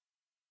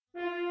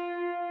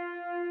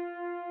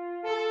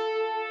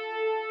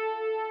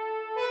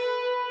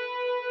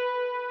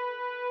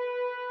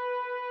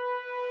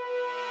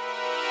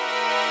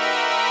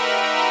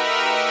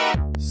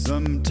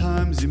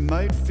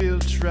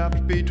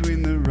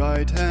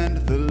right and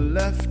the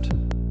left.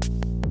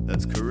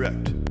 That's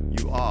correct.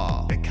 You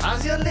are.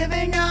 Because you're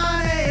living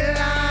on a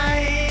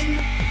line.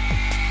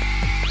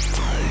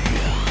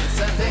 It's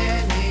a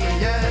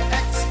linear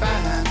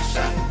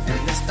expansion in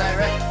this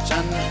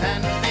direction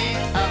and the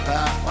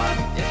other one.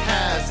 It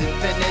has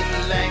infinite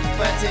length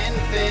but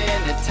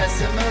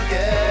infinitesimal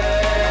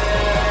girth.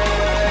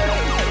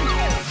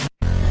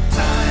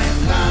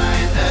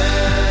 Timeline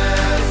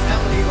Earth,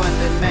 only one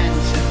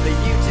dimension for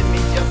you to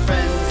meet your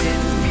friends in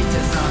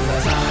meters on the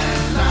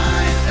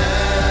timeline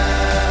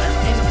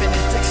Earth.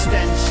 Infinite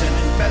extension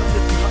in both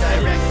of the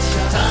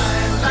directions.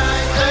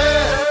 Timeline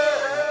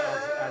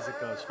Earth. As it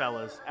goes,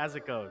 fellas. As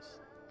it goes.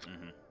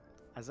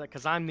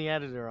 Because I'm the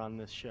editor on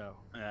this show.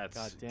 That's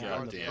Goddamn,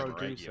 I'm the goddamn right you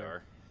producer.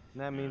 are.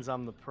 And that means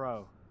I'm the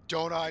pro.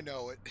 Don't I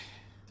know it?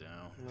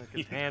 I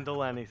can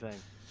handle anything.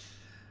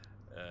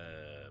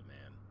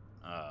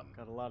 Man.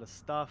 Got a lot of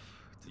stuff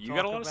to You talk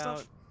got a lot about. of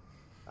stuff?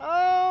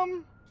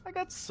 I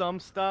got some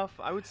stuff.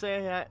 I would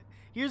say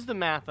here's the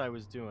math I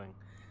was doing.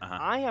 Uh-huh.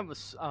 I have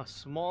a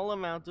small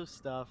amount of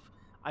stuff.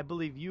 I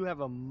believe you have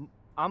I'm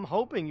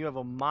hoping you have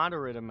a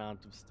moderate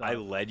amount of stuff. I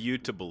led you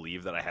to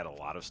believe that I had a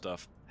lot of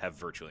stuff, have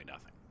virtually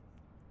nothing.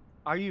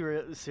 Are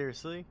you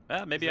seriously?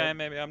 Maybe I am,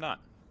 maybe I'm not.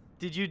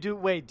 Did you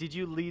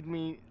lead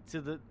me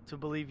to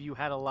believe you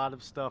had a lot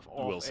of stuff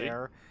off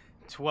air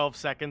 12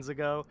 seconds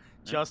ago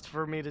just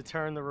for me to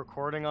turn the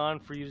recording on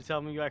for you to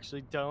tell me you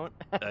actually don't?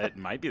 It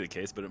might be the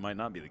case, but it might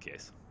not be the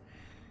case.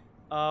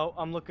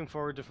 I'm looking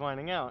forward to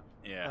finding out.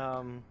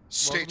 Yeah.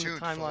 Stay welcome tuned,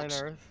 to Timeline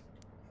folks. Earth.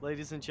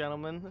 Ladies and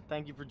gentlemen,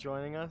 thank you for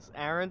joining us.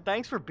 Aaron,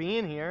 thanks for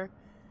being here.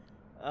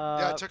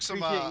 Yeah, I took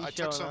some. appreciate you I took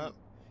showing some up.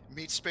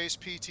 Meat Space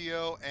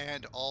PTO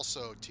and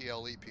also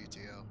TLE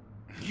PTO.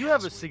 You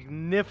have a last week.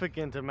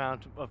 significant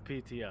amount of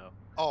PTO.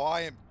 Oh,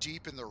 I am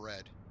deep in the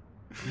red.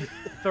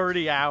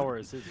 30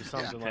 hours or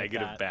something like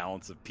Negative that.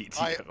 balance of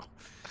PTO.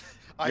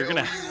 I You're owe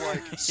gonna- you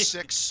like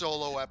 6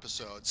 solo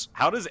episodes.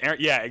 How does Aaron...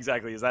 Yeah,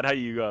 exactly. Is that how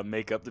you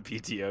make up the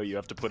PTO? You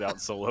have to put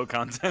out solo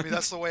content? I mean,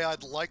 that's the way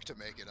I'd like to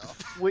make it up.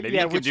 Maybe you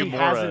Yeah, could which do he more,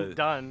 hasn't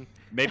done.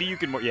 Maybe you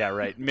can more... Yeah,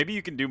 right. Maybe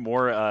you can do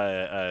more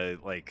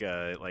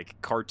like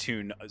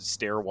cartoon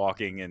stair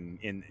walking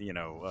and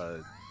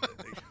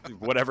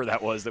whatever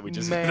that was that we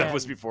just... Man, that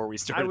was before we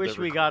started I wish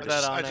the we got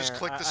recording. that on I just air.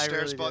 clicked the I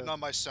stairs really button do. on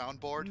my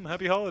soundboard.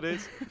 Happy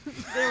holidays.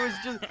 There was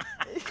just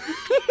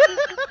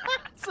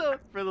so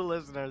for the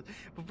listeners,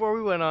 before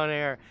we went on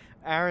air,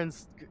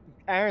 Aaron's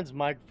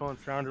microphone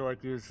sounded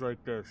like he was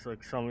like this,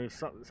 like some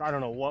I don't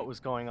know what was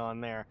going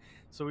on there.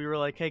 So we were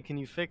like, "Hey, can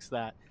you fix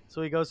that?"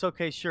 So he goes,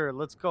 "Okay, sure.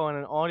 Let's go on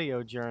an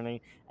audio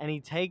journey." And he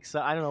takes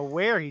I don't know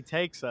where he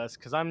takes us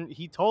because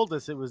he told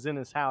us it was in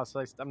his house.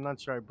 So I'm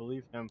not sure I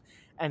believe him.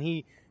 And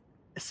he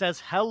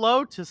says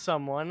hello to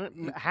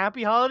someone.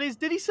 Happy holidays.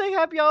 Did he say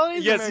happy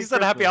holidays? or Yes, Merry he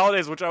said happy Christmas?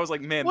 holidays, which I was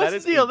like, man, What's that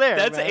is the deal there,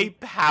 that's man? a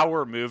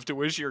power move to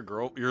wish your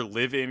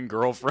live-in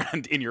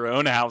girlfriend in your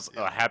own house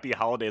happy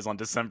holidays on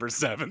December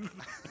 7th.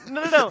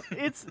 No.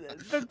 It's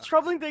the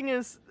troubling thing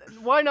is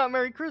why not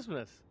Merry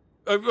Christmas?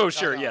 Oh,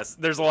 sure, no. yes.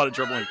 There's a lot of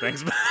troubling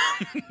things, but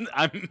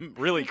I'm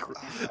really the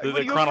What are you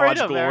afraid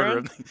chronological of, order Aaron?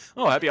 of things.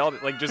 Oh, happy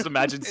holidays! Like just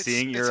imagine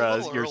seeing it's your a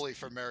little your early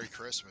for Merry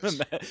Christmas.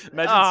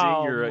 imagine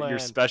Oh, seeing your man.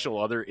 special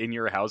other in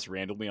your house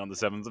randomly on the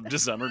 7th of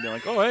December, and being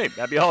like, oh hey,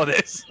 happy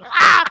holidays.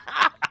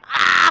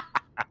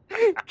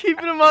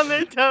 Keeping them on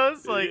their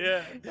toes, like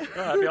yeah,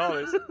 oh, happy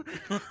holidays.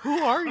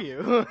 who are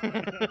you?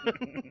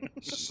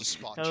 It's just a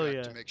spot Hell check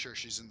yeah. to make sure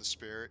she's in the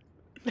spirit.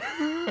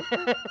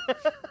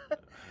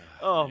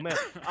 Oh man,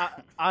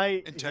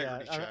 I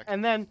Integrity yeah, check.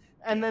 and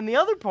then the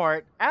other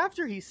part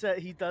after he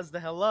does the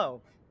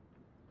hello.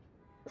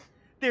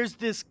 There's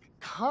this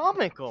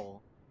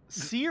comical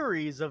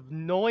series of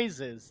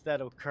noises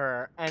that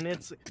occur, and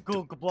it's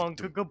guggablunk,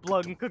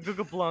 guggablunk,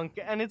 guggablunk,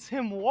 and it's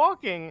him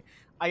walking.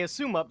 I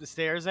assume up the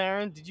stairs.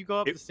 Aaron, did you go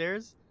up the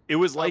stairs? It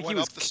was I like he went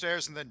was up the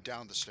stairs and then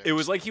down the stairs. It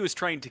was like he was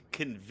trying to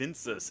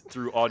convince us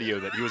through audio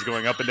that he was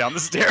going up and down the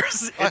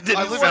stairs. It didn't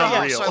I live in a sound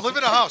house. real. I live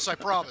in a house. I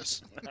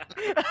promise.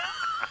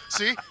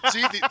 See,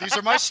 these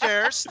are my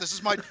stairs. This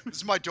is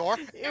my door.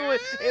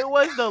 It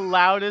was the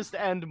loudest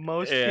and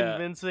most Yeah.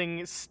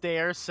 convincing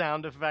stair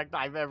sound effect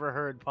I've ever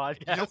heard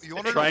podcast. You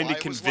want to Trying know to why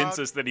it was convince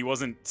loud? us that he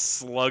wasn't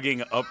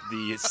slugging up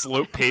the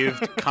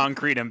slope-paved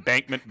concrete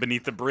embankment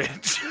beneath the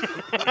bridge.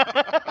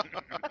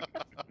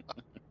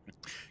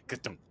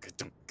 Ka-dunk,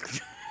 ka-dunk.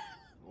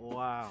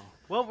 Wow.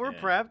 Well, we're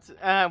Yeah.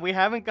 prepped. We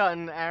haven't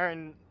gotten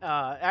Aaron.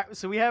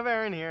 So we have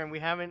Aaron here, and we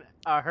haven't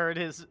heard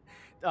his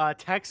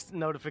text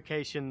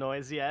notification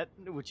noise yet,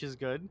 which is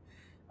good.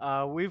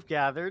 We've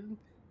gathered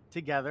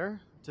together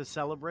to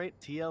celebrate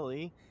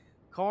TLE.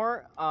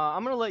 Car,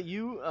 I'm going to let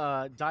you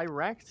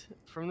direct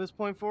from this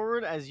point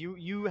forward, as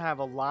you have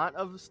a lot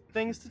of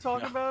things to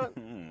talk about,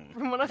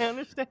 from what I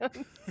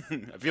understand.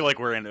 I feel like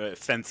we're in a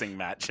fencing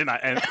match, and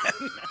and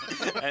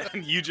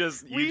you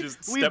just We've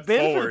step been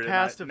forward. for the and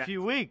past I- a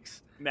few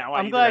weeks. Now I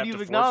I'm either glad have you've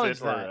to acknowledged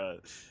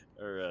forfeit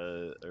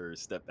or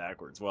step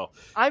backwards. Well,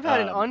 I've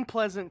had an Um,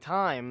 unpleasant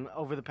time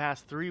over the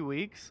past 3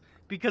 weeks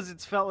because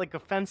it's felt like a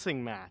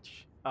fencing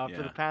match. For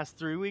Yeah. the past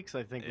 3 weeks,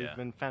 I think Yeah. we've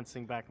been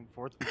fencing back and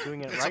forth. We're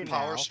doing it It's right a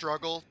power now.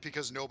 struggle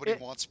because nobody It-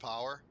 wants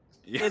power.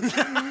 Yeah. It's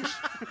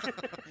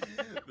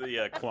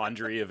The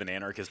quandary of an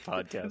anarchist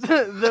podcast.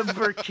 the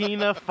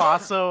Burkina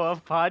Faso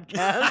of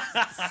podcasts.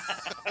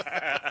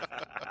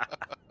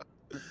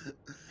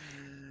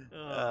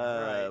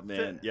 Right.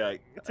 Man, yeah. I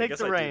take guess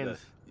the I do reins.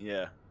 that.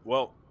 Yeah.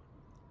 Well,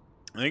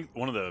 I think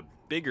one of the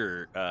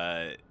bigger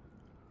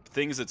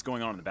things that's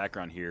going on in the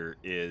background here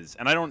is,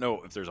 and I don't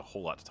know if there's a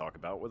whole lot to talk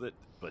about with it,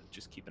 but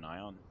just keep an eye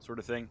on, sort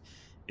of thing,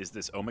 is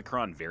this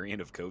Omicron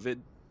variant of COVID.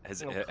 Have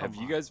come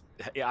you on. guys?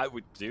 Yeah, I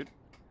would, dude.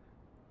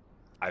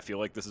 I feel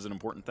like this is an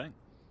important thing.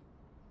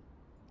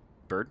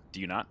 Bird, do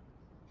you not?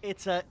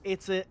 It's a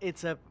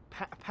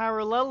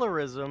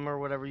parallelism or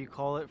whatever you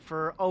call it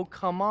for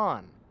come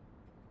on.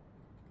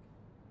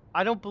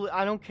 I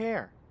don't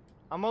care.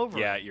 I'm over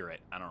Yeah, it. you're right.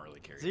 I don't really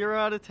care. 0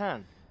 out of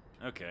 10.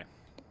 Okay.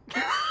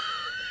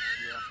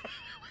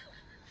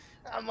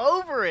 I'm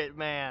over it,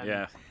 man.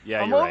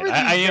 Yeah, I'm you're over right.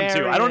 I these am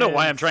too. I don't know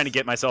why I'm trying to variants.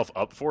 get myself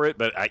up for it,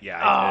 but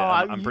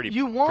I'm pretty.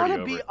 You want pretty to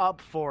over be it.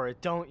 up for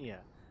it, don't you?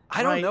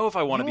 I don't know if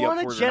I want to be up for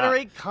it You or want not. to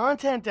generate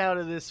content out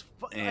of this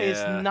this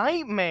Yeah.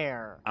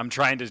 nightmare. I'm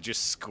trying to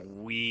just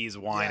squeeze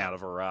wine Yeah. out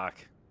of a rock.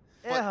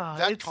 But Yeah,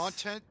 that it's-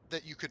 content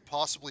that you could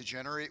possibly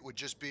generate would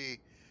just be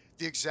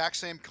the exact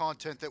same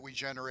content that we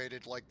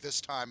generated like this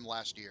time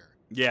last year.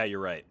 Yeah, you're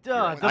right. You're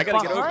Duh, right. the I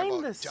gotta get over it. behind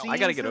it. the I scenes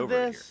gotta get of over it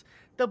here. this,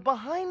 the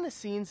behind the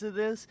scenes of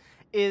this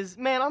is,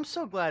 man, I'm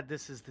so glad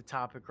this is the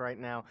topic right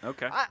now.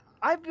 Okay.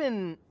 I've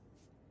been,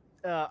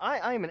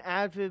 I am an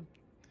avid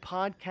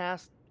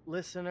podcast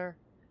listener.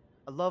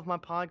 I love my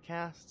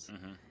podcasts.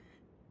 Mhm.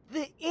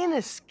 The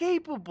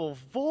inescapable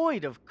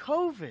void of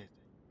COVID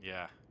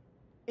Yeah,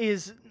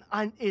 is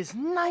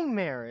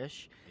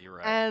nightmarish, you're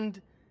right.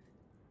 and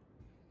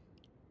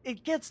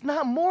it gets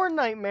not more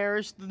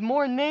nightmarish the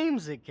more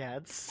names it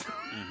gets.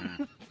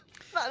 Mhm.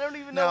 I don't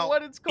even know Now,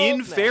 what it's called. In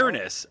now.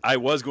 fairness, I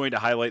was going to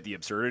highlight the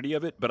absurdity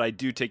of it, but I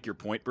do take your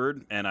point,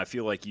 Bird, and I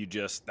feel like you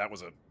just that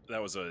was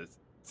a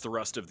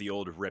thrust of the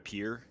old rip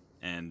here,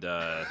 and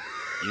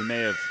you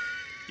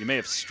may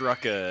have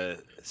struck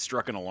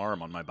an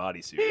alarm on my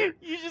bodysuit. there.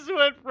 You just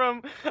went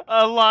from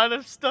a lot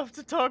of stuff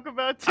to talk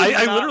about to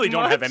I not literally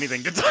don't have much.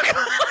 anything to talk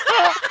about.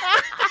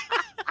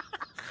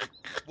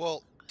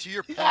 Well, to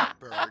your point,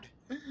 Bird,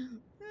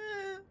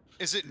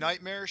 is it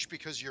nightmarish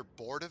because you're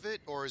bored of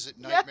it, or is it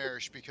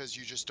nightmarish because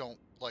you just don't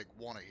like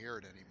want to hear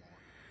it anymore?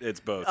 It's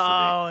both. For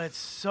Oh, it's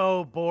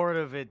so bored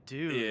of it,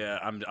 dude. me. Yeah,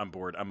 I'm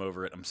bored. I'm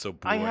over it. I'm so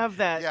bored. I have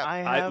that. Yeah,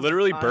 I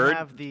literally, Bird-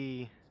 have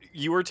the.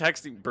 You were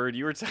texting Bird.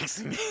 You were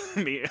texting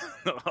me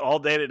all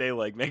day today.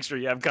 Like, make sure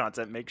you have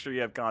content. Make sure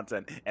you have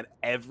content. And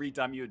every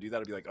time you would do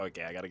that, I'd be like,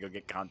 okay, I gotta go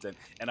get content.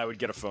 And I would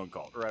get a phone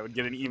call or I would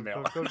get an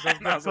email. And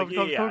I was like,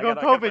 yeah, I gotta-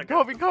 COVID.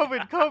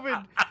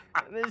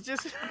 And it's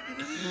just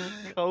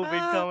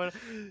COVID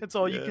coming. That's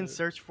all you Yeah. can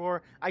search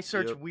for. I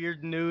search Yep.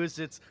 weird news.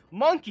 It's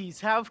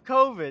monkeys have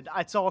COVID.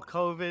 It's all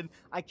COVID.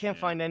 I can't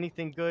Yeah. find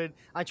anything good.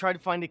 I tried to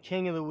find a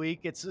king of the week.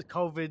 It's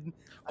COVID.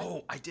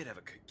 Oh, I did have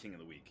a king of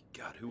the week.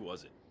 God, who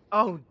was it?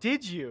 Oh,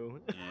 did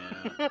you?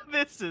 Yeah.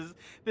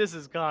 this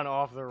has gone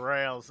off the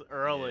rails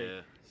early.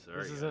 Yeah,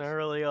 sorry, This is an guys.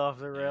 early off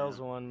the rails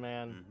Yeah. one,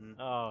 man. Mhm.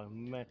 Oh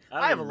man, I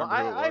don't I have even a lot.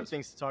 remember who it I have was.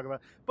 things to talk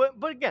about,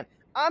 but again,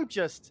 I'm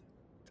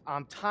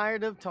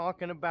tired of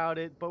talking about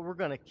it. But we're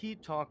gonna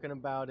keep talking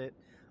about it.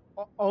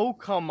 Oh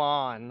come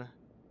on,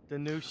 the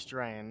new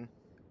strain.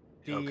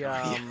 The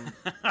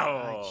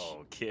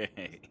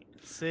Okay.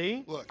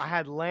 see, Look. I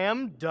had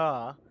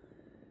Lambda,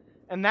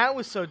 and that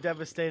was so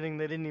devastating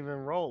they didn't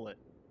even roll it.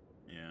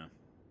 Yeah.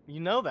 You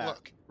know that,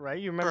 Look, right?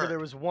 You remember Bird. there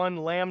was one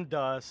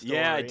Lambda story.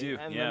 Yeah, I do.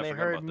 And Yeah, I then they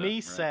forgot heard about that. me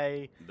Right.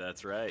 say,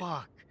 That's right.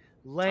 "Fuck,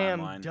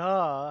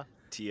 Lambda."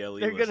 TLE.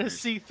 They're gonna listeners.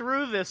 see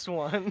through this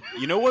one.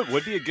 You know what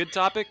would be a good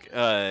topic?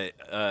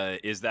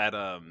 Is that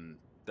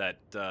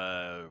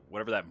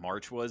whatever that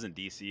march was in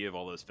DC of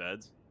all those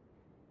feds?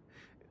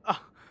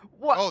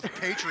 What? oh, the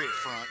Patriot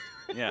Front.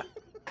 Yeah.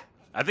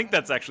 I think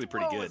that's actually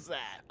pretty What good. was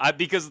that?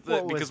 Because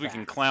What was because we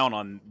can that? clown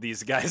on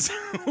these guys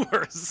who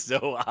are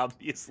so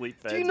obviously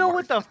feds. Do you know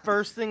what marching. the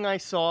first thing I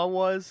saw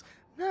was?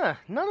 Nah,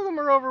 none of them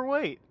are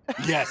overweight.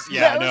 Yes,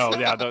 Yeah, yeah, it no, was-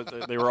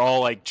 yeah, they were all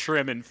like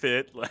trim and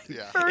fit. Like,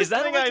 Yeah. First is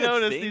that thing like I a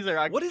noticed, thing? these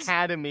are What is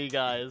academy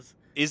guys.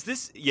 is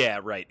this? Yeah,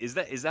 right. Is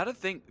that a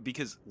thing?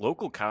 Because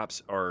local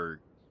cops are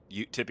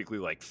typically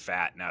like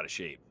fat and out of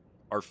shape.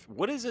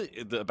 What is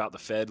it about the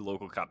Fed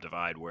local cop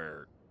divide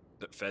where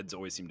the feds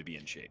always seem to be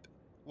in shape?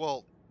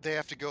 Well, they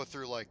have to go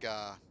through like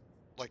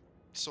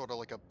sort of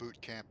like a boot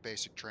camp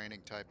basic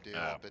training type deal Oh.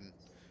 up in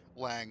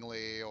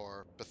Langley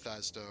or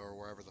Bethesda or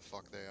wherever the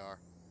fuck they are.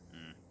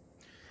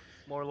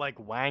 More like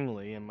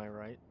Wangley, am I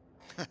right?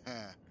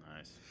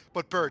 Nice.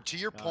 But Bird, to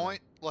your Got it.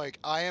 point, like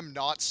I am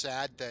not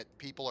sad that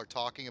people are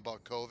talking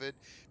about COVID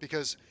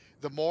because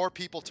the more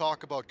people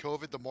talk about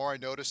COVID, the more I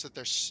notice that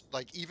there's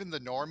like even the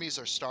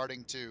normies are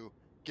starting to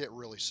get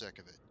really sick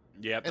of it.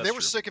 Yeah, And that's they were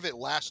true. sick of it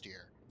last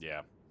year.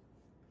 Yeah.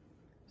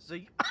 So,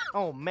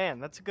 oh man,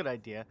 that's a good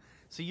idea.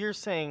 So you're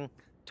saying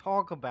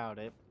talk about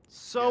it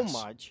so Yes.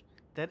 much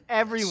That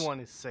everyone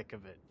is sick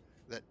of it.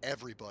 That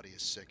everybody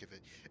is sick of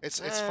it. It's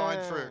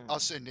fine for Ah.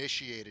 us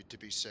initiated to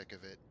be sick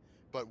of it,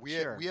 but we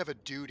Sure. have a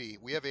duty.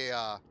 We have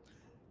a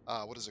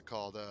what is it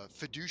called? A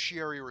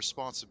fiduciary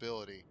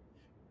responsibility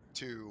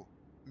to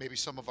maybe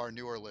some of our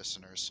newer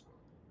listeners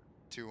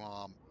to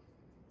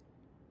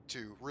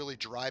really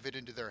drive it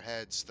into their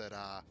heads that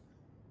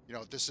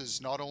this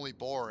is not only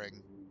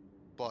boring,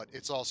 but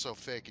it's also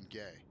fake and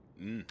gay.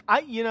 Mm.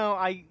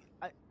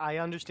 I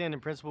understand in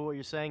principle what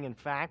you're saying. In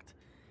fact,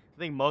 I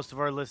think most of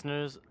our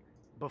listeners,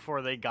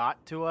 before they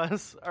got to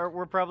us,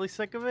 were probably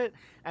sick of it.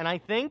 And I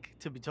think,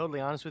 to be totally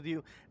honest with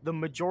you, the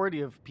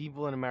majority of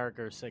people in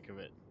America are sick of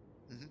it.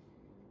 Mhm.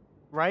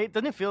 Right?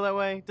 Doesn't it feel that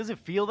way? Does it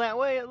feel that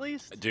way at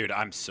least? Dude,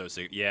 I'm so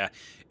sick. Yeah,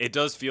 it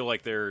does feel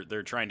like they're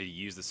trying to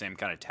use the same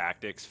kind of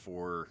tactics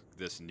for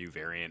this new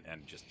variant,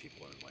 and just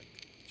people are like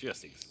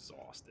just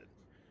exhausted.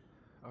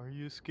 Are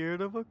you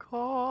scared of a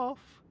cough?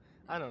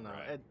 I don't know.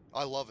 Right.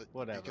 I love it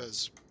Whatever.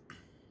 because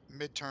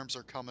midterms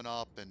are coming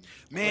up and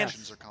Man,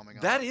 elections are coming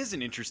up. That is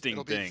an interesting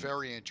It'll thing. be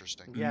very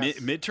interesting. Yes.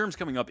 Midterms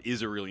coming up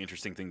is a really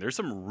interesting thing. There's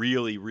some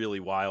really, really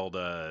wild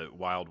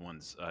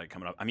ones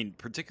coming up. I mean,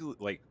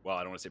 particularly I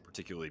don't want to say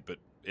particularly, but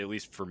at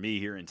least for me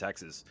here in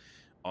Texas,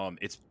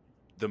 it's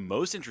the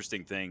most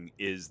interesting thing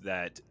is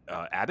that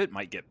Abbott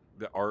might get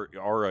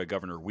our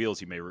Governor Wheels.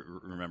 You may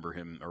remember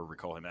him or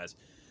recall him as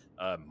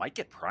might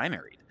get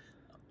primaried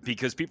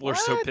because people are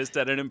so What? pissed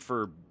at him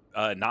for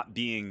not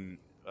being,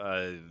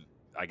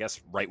 I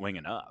guess, right wing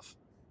enough.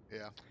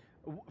 Yeah.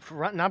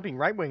 For not being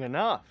right wing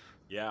enough.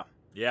 Yeah.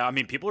 Yeah, I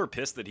mean, people are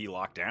pissed that he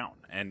locked down,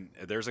 and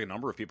there's a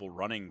number of people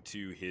running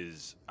to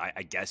his,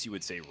 I guess you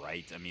would say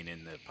right, I mean,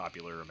 in the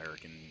popular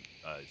American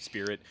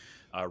spirit,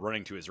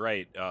 running to his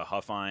right,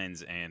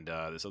 Huffines and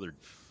this other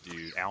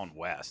dude, Alan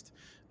West,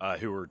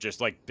 who were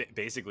just,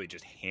 basically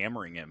just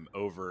hammering him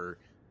over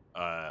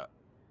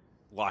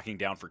locking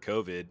down for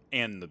COVID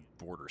and the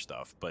border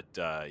stuff. But,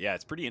 yeah,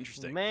 it's pretty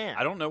interesting. Man,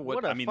 I don't know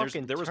what a I mean,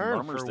 fucking there was turn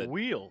murmurs for that,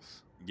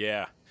 Wheels.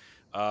 yeah,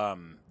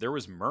 there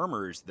was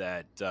murmurs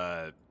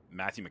that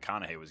Matthew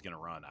McConaughey was going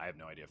to run. I have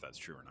no idea if that's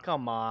true or not.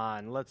 Come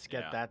on, let's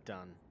get Yeah. that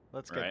done.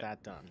 Let's Right. get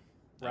that done.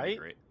 That'd be Right?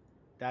 great.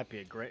 That'd be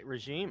a great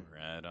regime.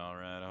 Right, all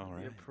right, all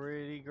Be a right.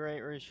 pretty great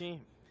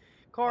regime.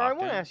 Car, I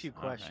want to ask you a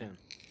All right. question.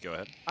 Go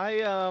ahead.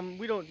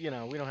 We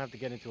don't have to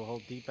get into a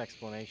whole deep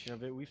explanation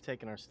of it. We've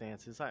taken our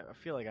stances. I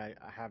feel like I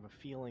have a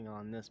feeling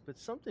on this, but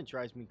something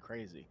drives me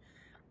crazy.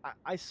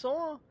 I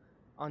saw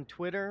on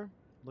Twitter,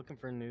 looking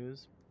for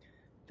news,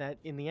 that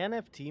in the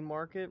NFT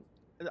market,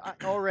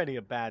 already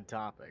a bad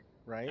topic,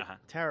 right? Uh-huh.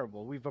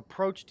 Terrible. We've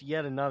approached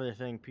yet another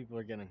thing people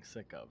are getting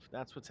sick of.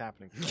 That's what's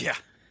happening. today. Yeah.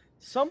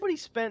 Somebody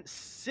spent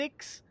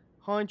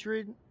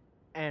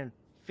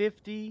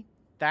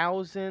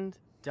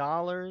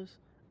 $650,000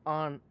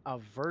 on a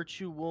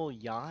virtual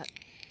yacht.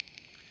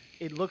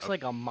 It looks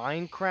like a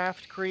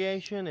Minecraft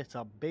creation. It's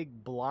a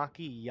big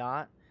blocky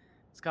yacht.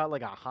 It's got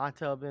like a hot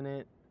tub in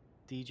it,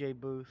 DJ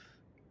booth,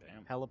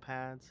 Damn.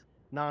 helipads.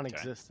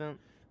 Non-existent.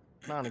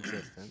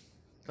 Non-existent.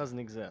 Doesn't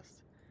exist.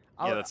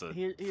 Yeah, that's a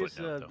here's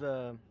footnote,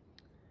 the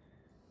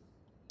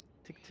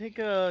take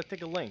a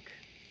link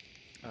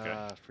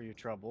Okay. for your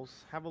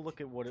troubles. Have a look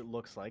at what it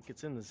looks like.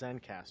 It's in the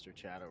Zencaster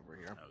chat over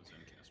here. Oh,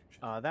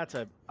 Zencastr. That's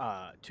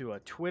to a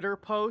Twitter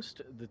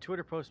post. The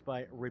Twitter post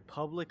by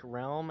Republic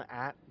Realm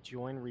at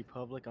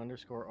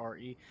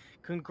joinrepublic_re.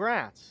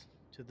 Congrats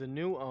to the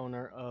new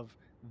owner of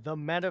the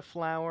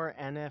Metaflower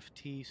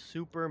NFT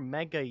Super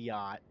Mega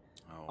Yacht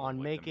Oh, on like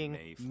the making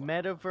Mayflower.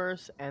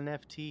 Metaverse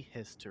NFT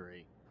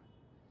history.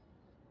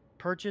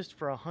 Purchased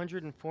for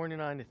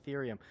 149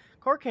 Ethereum.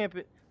 Car Camp,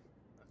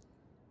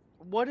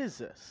 what is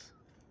this?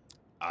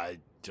 I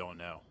don't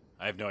know.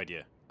 I have no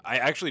idea. I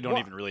actually don't What?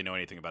 even really know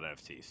anything about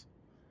NFTs.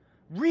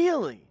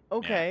 Really?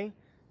 Okay.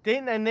 They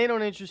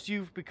don't interest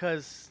you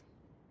because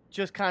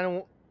just kind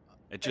of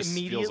It just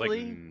feels like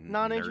Immediately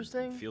not nerd,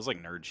 interesting? Feels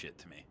like nerd shit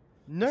to me.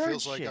 nerd It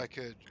feels shit. like I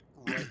could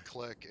right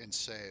click and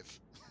save.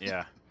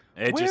 Yeah.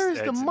 Where's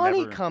the it's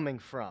money never- coming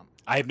from?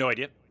 I have no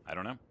idea. I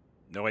don't know.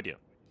 No idea.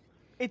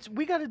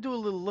 We got to do a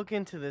little look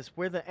into this,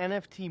 where the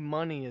NFT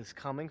money is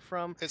coming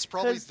from. It's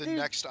probably 'Cause the there's-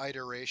 next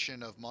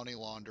iteration of money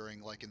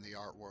laundering, like in the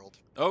art world.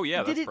 Oh yeah,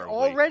 Did that's it probably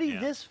already yeah.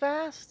 this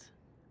fast?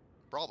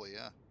 Probably,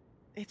 yeah.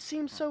 It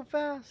seems so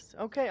fast.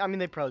 Okay, I mean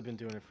they've probably been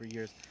doing it for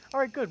years. All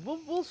right, good.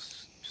 We'll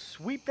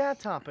sweep that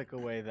topic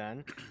away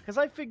then, because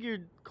I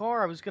figured,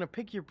 Car, I was gonna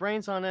pick your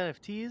brains on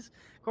NFTs.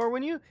 Car,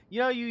 when you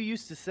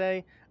used to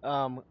say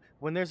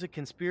when there's a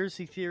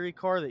conspiracy theory,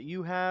 Car, that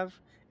you have,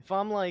 if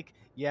I'm like,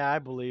 yeah, I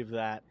believe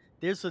that,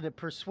 there's a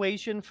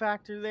persuasion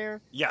factor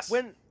there. Yes.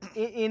 When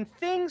in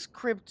things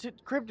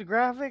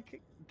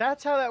cryptographic,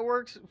 that's how that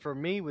works for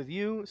me with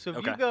you. So if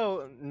you Okay.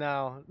 go,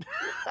 no,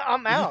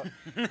 I'm out.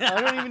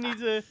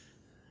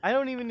 I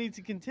don't even need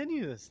to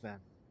continue this then.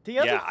 The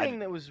other Yeah, thing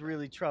that was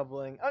really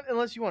troubling,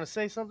 unless you want to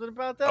say something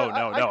about that. Oh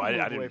no, no, can I move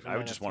away didn't. from I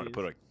would just want to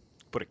NFTs.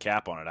 put a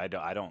cap on it.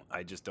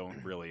 I just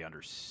don't really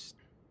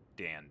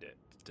understand it.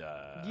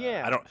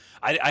 Yeah. I don't.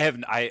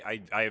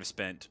 I have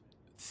spent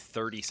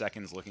 30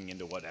 seconds looking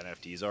into what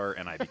NFTs are,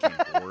 and I became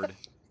bored.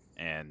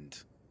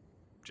 and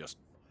just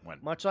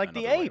went Much like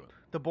the another way ape, with-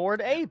 the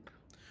bored ape,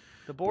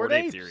 the bored Bored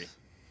ape apes. theory.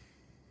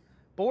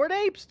 Bored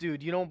apes,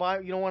 dude. You don't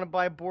want to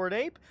buy a bored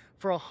ape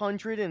for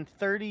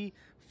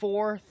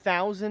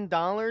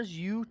 $134,000.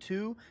 You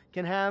too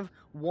can have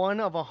one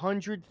of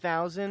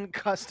 100,000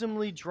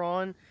 customly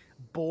drawn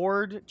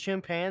bored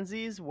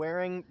chimpanzees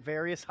wearing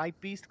various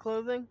hypebeast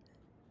clothing.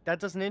 That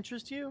doesn't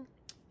interest you?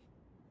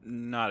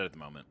 Not at the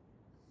moment.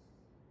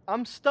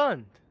 I'm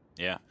stunned.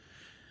 Yeah,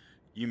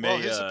 you may. Well,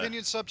 his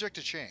opinion's subject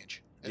to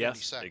change at any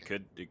Yes,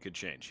 second. it could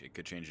change. It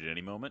could change at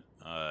any moment.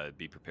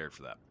 Be prepared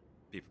for that.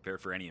 Be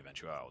prepared for any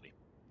eventuality.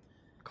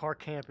 Car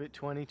Camp It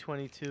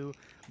 2022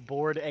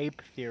 bored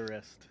ape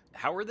theorist.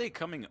 How are they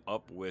coming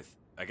up with?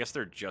 I guess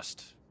they're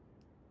just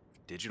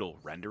digital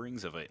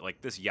renderings of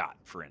like this yacht,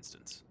 for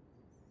instance.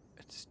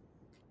 It's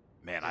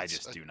man, I It's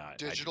just a do not. I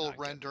do Digital not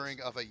get rendering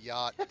this. of a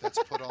yacht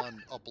that's put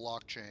on a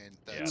blockchain.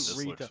 Yeah, That's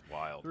this looks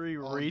wild. Three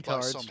owned by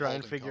retards some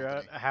trying to holding figure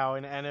out company. how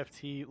an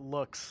NFT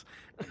looks.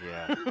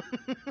 Yeah,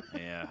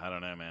 yeah. I don't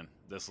know, man.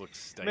 This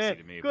looks dicey Man,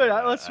 to me. good.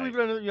 but, Let's sweep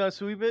it. You know,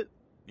 sweep it.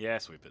 Yeah,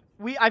 sweep it.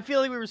 I feel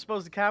like we were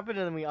supposed to cap it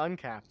and then we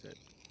uncapped it.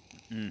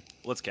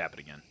 Let's cap it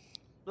again.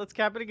 Let's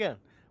cap it again.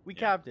 We Yeah.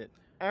 capped it.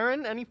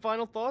 Aaron, any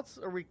final thoughts?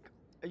 Are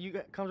you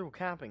comfortable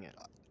capping it?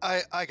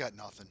 I got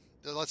nothing.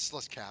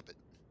 Let's cap it.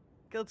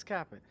 Okay, let's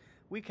cap it.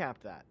 We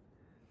capped that.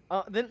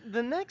 Then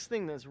the next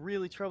thing that's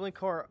really troubling,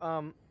 Car.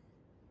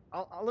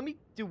 Let me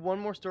do one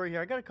more story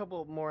here. I got a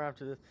couple more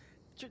after this.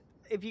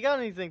 If you got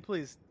anything,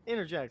 please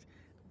interject.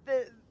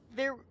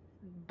 There,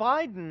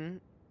 Biden,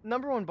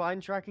 #1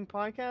 Biden tracking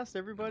podcast.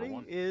 Everybody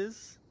 #1.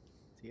 is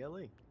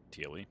TLE.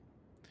 TLE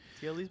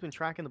TLE's been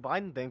tracking the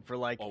Biden thing for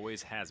like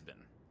always has been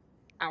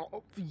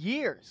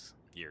years.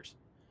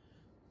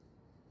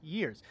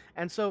 Years.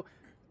 And so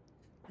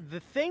the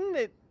thing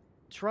that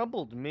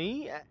troubled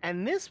me,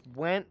 and this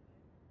went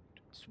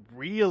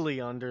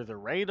really under the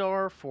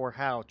radar for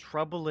how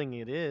troubling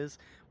it is,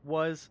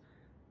 was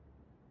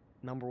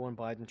 #1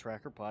 Biden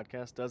Tracker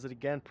podcast does it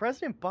again.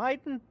 President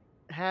Biden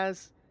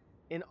has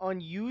an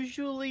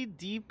unusually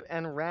deep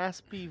and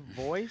raspy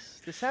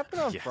voice. This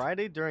happened on Yeah.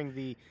 Friday during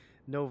the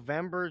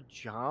November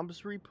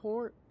jobs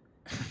report.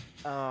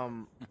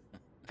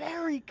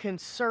 Very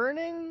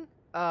concerning.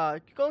 Go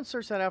and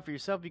search that out for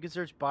yourself. You can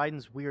search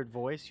Biden's weird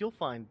voice. You'll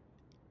find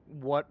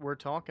what we're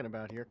talking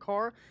about here.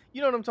 Car,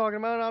 you know what I'm talking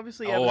about,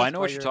 obviously. Oh, I evidenced know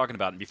by what you're your talking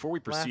about. And before we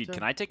proceed, laughter.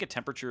 can I take a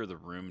temperature of the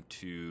room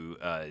to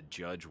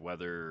judge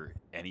whether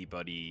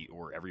anybody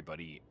or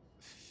everybody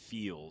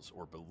feels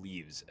or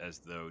believes as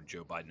though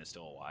Joe Biden is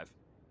still alive?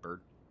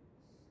 Bird?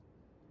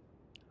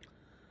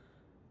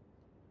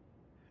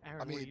 Aaron, I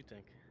what do mean, you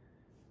think?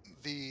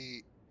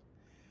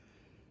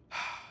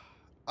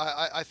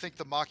 I think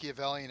the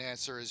Machiavellian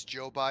answer is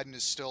Joe Biden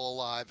is still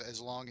alive as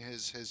long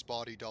as his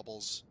body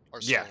doubles are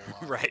still Yeah,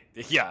 alive. right.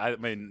 Yeah, I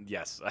mean,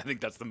 yes, I think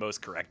that's the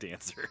most correct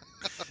answer.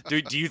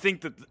 Do you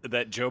think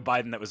that Joe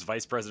Biden, that was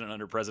vice president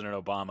under President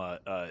Obama,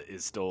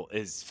 is still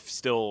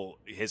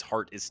his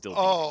heart is still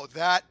beating? Oh,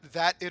 that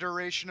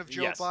iteration of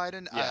Joe Yes.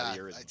 Biden? Yeah, the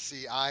original.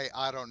 See,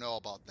 I don't know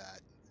about that.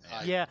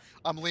 Yeah,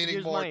 I'm leaning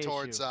here's more my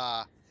towards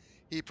issue.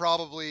 he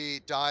probably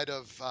died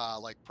of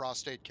like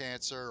prostate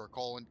cancer or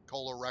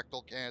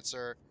colorectal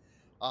cancer,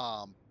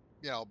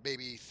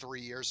 maybe 3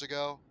 years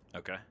ago.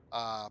 Okay.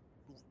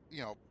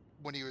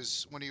 When he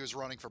was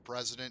running for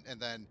president, and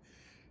then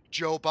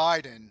Joe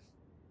Biden,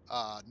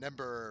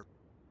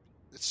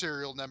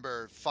 serial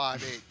number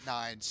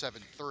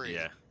 58973,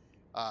 Yeah.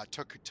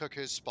 took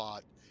his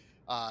spot.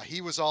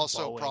 He was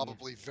also Boeing.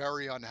 probably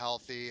very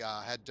unhealthy.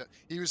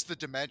 He was the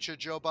dementia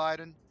Joe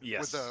Biden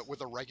Yes.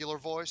 with a regular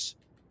voice.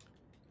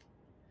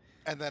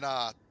 And then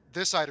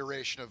this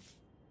iteration of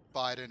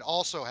Biden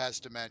also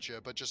has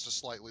dementia, but just a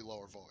slightly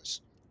lower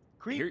voice.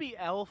 creepy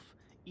elf,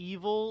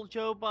 evil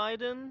Joe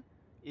Biden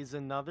is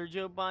another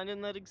Joe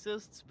Biden that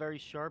exists. Very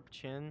sharp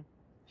chin,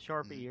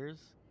 sharp Mhm.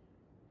 ears.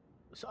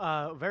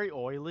 Very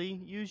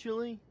oily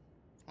usually.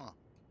 Huh.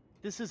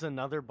 This is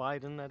another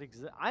Biden that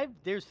exists.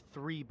 There's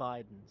 3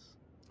 Bidens.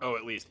 Oh,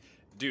 at least,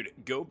 dude,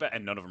 go back,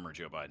 and none of them are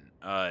Joe Biden.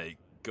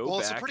 Go Well,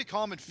 back. it's a pretty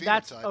common phenotype.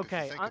 That's if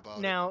okay. you think about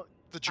it. Now,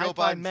 The Joe if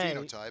I Biden may-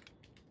 phenotype.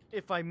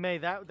 if I may,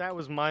 that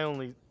was my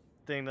only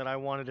thing that I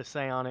wanted to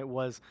say on it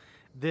was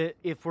that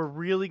if we're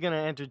really going to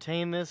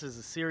entertain this as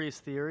a serious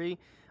theory,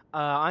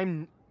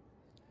 I'm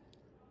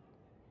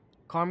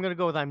going to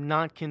go with I'm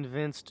not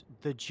convinced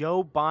the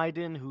Joe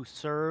Biden who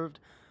served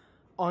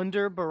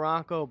under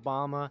Barack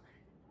Obama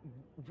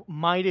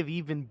might have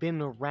even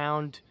been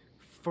around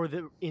for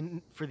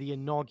the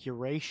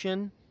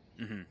inauguration,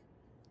 Mhm.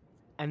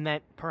 and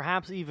that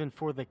perhaps even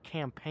for the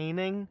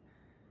campaigning,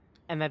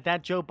 and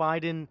that Joe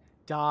Biden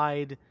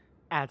died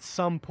at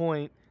some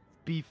point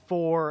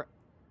before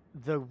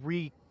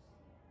the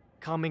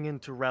coming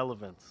into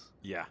relevance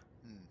Yeah.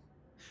 Hmm.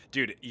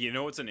 Dude, you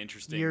know what's an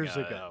interesting years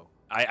ago.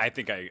 I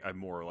think I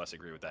more or less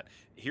agree with that.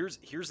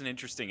 Here's an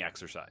interesting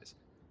exercise.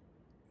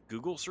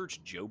 Google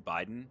search Joe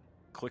Biden,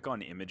 click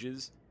on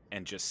images,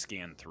 and just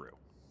scan through.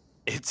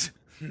 It's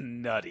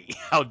nutty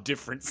how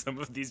different some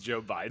of these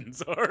Joe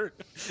Bidens are.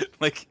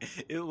 Like,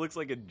 it looks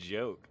like a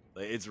joke.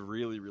 Like, it's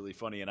really, really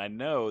funny. And I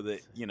know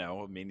that, you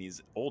know, I mean,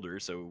 he's older,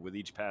 so with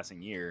each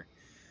passing year,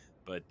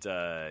 but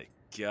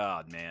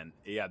God, man,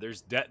 yeah,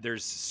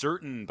 there's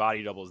certain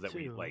body doubles that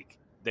we Two. like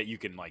that you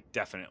can like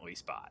definitely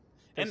spot.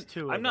 There's And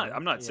two I'm of not them,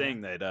 I'm not yeah.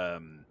 saying that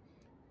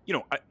you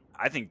know,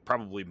 I think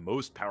probably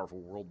most powerful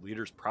world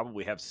leaders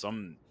probably have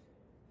some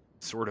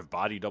sort of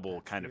body double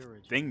That's kind the of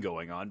original. thing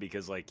going on,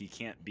 because like you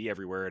can't be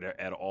everywhere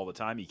at all the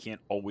time. You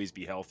can't always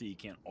be healthy. You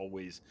can't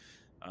always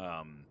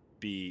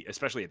be,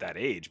 especially at that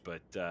age.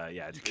 But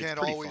yeah, it's, You can't it's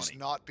pretty always funny.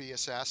 not be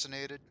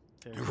assassinated.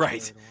 There's the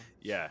Right. third one.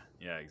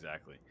 Yeah,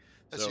 exactly.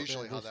 That's So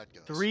usually how there's that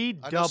goes. 3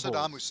 I know Saddam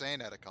doubles. Hussein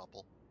had a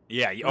couple.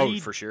 yeah, oh Three-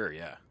 for sure,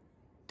 yeah.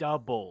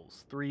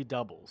 Doubles, 3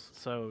 doubles.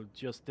 So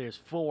just there's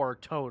 4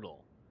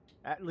 total,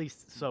 at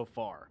least so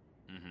far.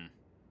 Hmm.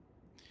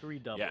 3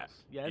 doubles.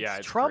 Yeah, it's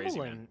it's crazy,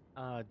 troubling,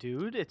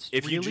 dude. It's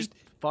If you really just-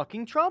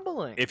 fucking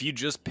troubling. If you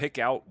just pick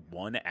out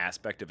one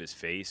aspect of his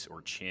face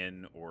or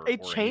chin or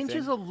it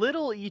changes anything, a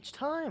little each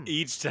time.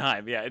 each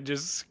time, yeah, and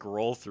just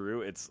scroll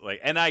through. It's like,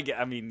 and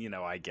I mean, you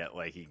know, I get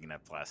like he can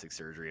have plastic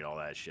surgery and all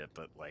that shit,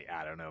 but like,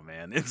 I don't know,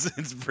 man,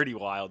 it's pretty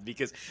wild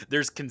because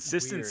there's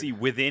consistency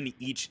within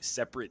each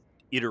separate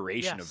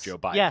iteration of Yes. Joe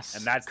Biden. Yes,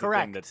 and that's the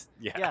correct. thing that's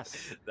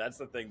Yes. that's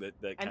the thing that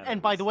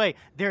And by the way,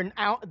 they're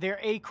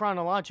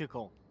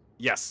achronological.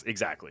 yes,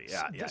 exactly,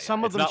 yeah.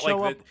 Some of It's them not like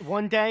show up that-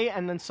 one day,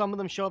 and then some of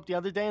them show up the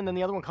other day, and then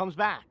the other one comes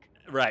back.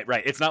 Right.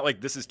 It's not like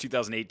this is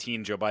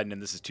 2018 Joe Biden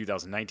and this is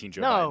 2019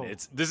 Joe No.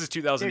 Biden. This is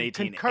They're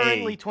 2018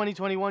 concurrently A,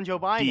 2021 Joe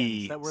Bidens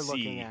B, that we're C.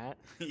 looking at.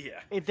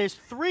 yeah. There's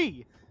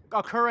 3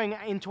 occurring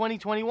in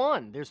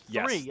 2021. There's 3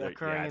 Yes, yeah,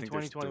 occurring I in think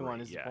there's 2021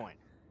 3, is yeah. the point.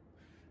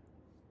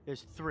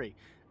 There's 3.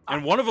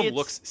 And one of them It's-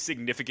 looks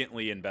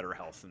significantly in better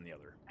health than the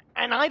other.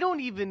 And I don't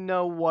even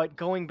know what,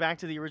 going back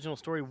to the original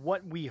story,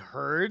 what we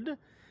heard.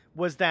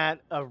 Was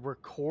that a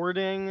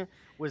recording?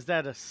 Was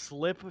that a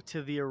slip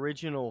to the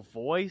original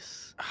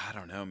voice? I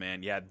don't know,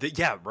 man. Yeah,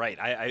 right.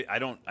 I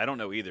don't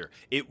know either.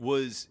 It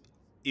was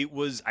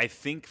I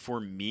think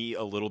for me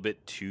a little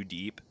bit too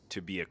deep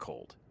to be a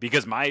cold,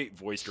 because my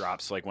voice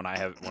drops like when I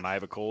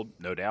have a cold,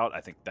 no doubt.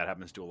 I think that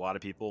happens to a lot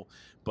of people,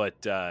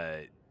 but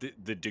the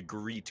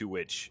degree to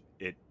which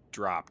it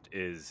dropped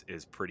is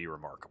pretty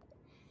remarkable.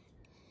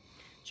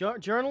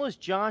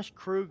 Journalist Josh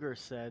Kruger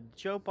said,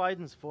 Joe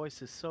Biden's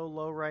voice is so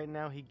low right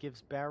now, he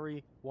gives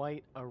Barry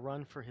White a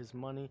run for his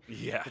money.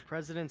 Yeah. The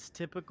president's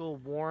typical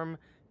warm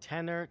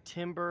tenor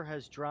timbre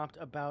has dropped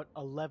about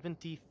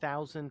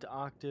 11,000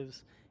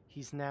 octaves.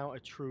 He's now a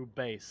true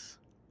bass.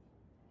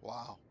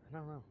 Wow. I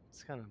don't know.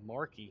 It's kind of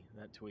marky,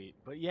 that tweet.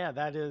 But yeah,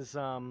 that is,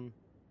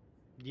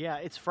 yeah,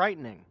 it's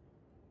frightening.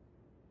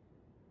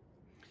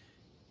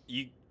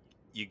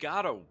 You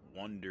gotta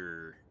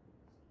wonder.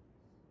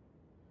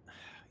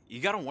 You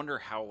gotta wonder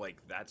how like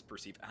that's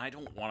perceived, and I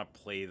don't want to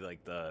play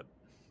like the.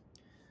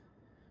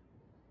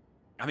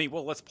 I mean,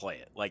 well, let's play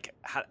it. Like,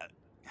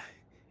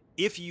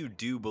 if you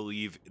do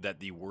believe that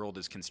the world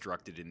is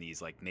constructed in these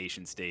like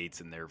nation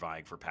states and they're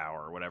vying for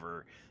power or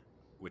whatever,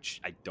 which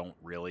I don't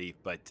really,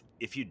 but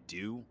if you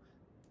do,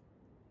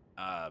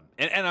 and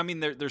I mean,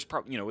 there's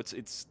probably, you know,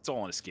 it's all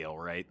on a scale,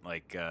 right?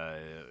 Like,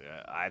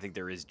 I think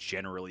there is,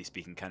 generally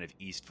speaking, kind of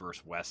East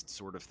versus West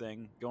sort of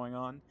thing going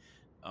on.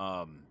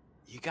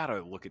 You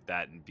gotta look at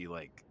that and be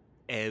like,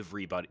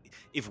 everybody.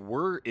 If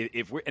we're,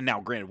 and now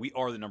granted, we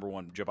are the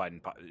 #1 Joe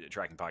Biden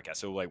tracking podcast,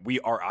 so like we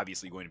are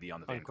obviously going to be on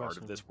the vanguard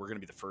of this. We're going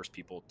to be the first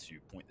people to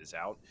point this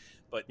out,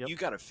 but Yep. you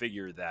got to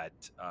figure that,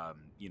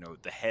 you know,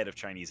 the head of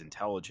Chinese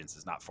intelligence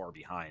is not far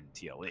behind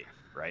TLE,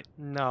 right?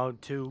 No,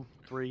 2,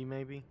 3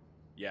 maybe.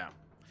 Yeah.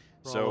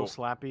 So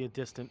So Slappy a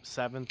distant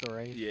 7th or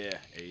 8th. yeah,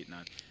 8,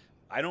 9.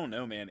 I don't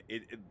know, man.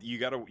 You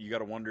gotta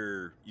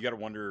wonder. You gotta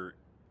wonder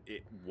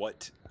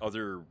what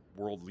other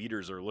world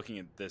leaders are looking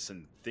at this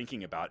and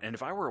thinking about. And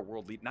if I were a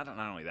world leader, not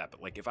only that,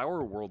 but like if I were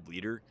a world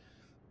leader,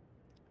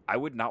 I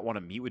would not want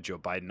to meet with Joe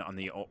Biden on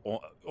the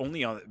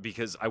only on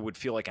because I would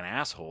feel like an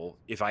asshole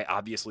if I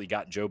obviously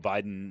got Joe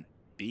Biden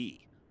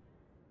B.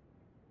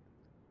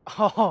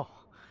 Oh,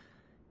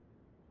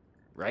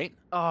 Right?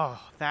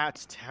 oh,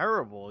 that's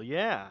terrible.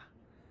 Yeah.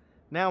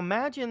 Now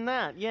imagine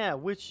that. Yeah,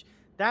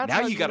 that's Now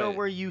how you you know gotta-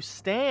 where you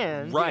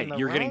stand. Right, in the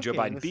you're getting Joe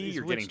Biden rankings B, is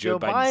you're which getting Joe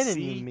Biden Biden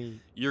C. you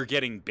meet. You're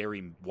getting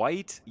Barry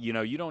White. You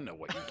know, you don't know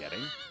what you're getting.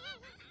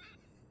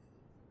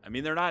 I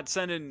mean, they're not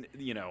sending,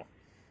 you know.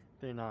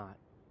 They're not.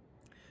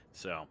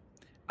 So,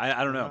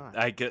 I don't know. Not.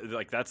 I get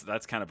like that's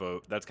kind of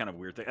a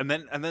weird thing.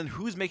 And then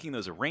who's making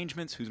those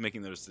arrangements? Who's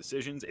making those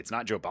decisions? It's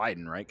not Joe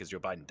Biden, right? Because Joe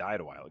Biden died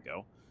a while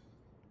ago.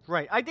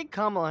 Right. I think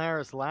Kamala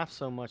Harris laughs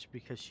so much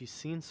because she's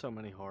seen so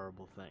many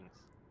horrible things,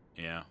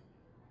 Yeah,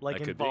 like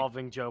That could be.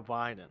 involving Joe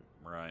Biden,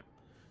 right.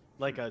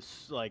 like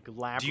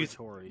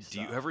laboratory stuff.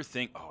 Do you ever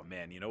think? Oh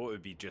man, you know what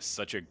would be just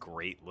such a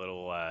great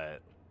little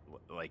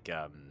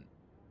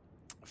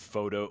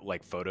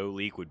photo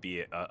leak would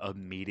be a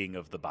meeting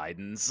of the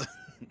Bidens.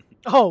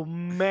 Oh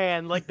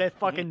man, like that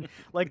fucking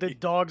like the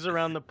dogs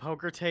around the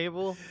poker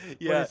table.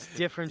 But Yeah. it's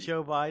different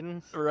Joe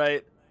Bidens.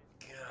 Right.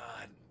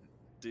 God,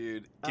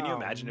 dude, can you Oh,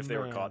 imagine if they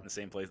were man. caught in the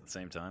same place at the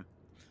same time?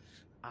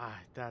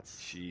 That's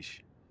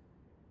Sheesh.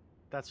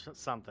 That's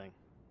something.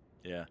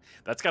 Yeah,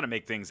 that's got to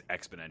make things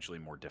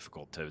exponentially more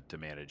difficult to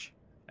manage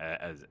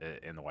as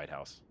in the White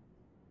House.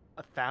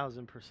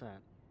 1,000%.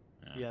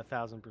 Yeah,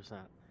 1,000%.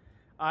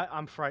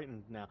 I'm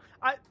frightened now.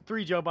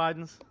 3 Joe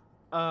Bidens.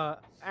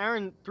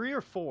 Aaron, 3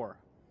 or 4?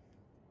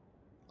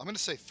 I'm going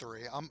to say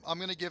 3. I'm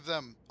going to give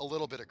them a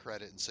little bit of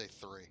credit and say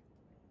 3.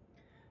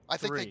 I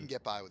think they 3. can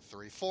get by with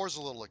 3. 4 is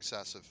a little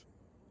excessive.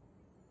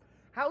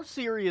 How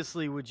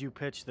seriously would you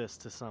pitch this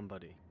to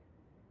somebody?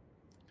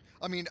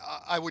 I mean,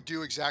 I would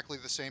do exactly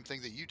the same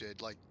thing that you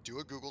did. Like, do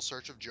a Google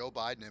search of Joe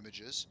Biden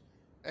images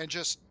and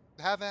just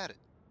have at it.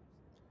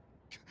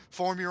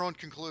 Form your own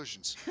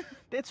conclusions.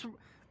 It's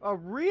a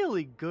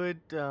really good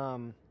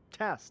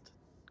test,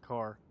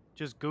 Car.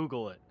 Just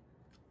Google it.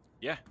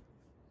 Yeah.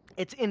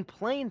 It's in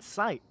plain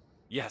sight.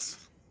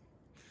 Yes.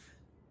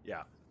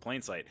 Yeah.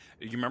 Plain sight.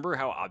 You remember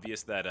how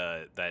obvious that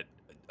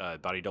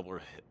body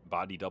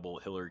double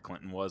Hillary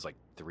Clinton was like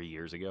 3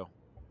 years ago?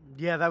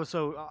 Yeah, that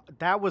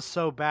was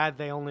so bad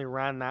they only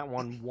ran that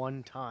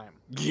one time.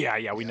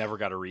 Yeah. We never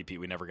got a repeat.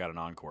 We never got an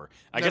encore.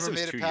 I Never guess it was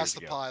made 2 it years past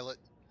the ago. pilot.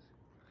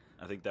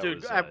 I think that Dude,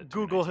 was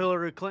Google 2019.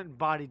 Hillary Clinton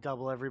body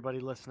double. Everybody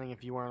listening,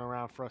 if you weren't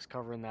around for us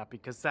covering that,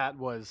 because that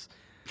was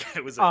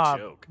It was a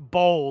joke.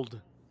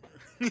 bold.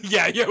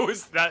 Yeah, it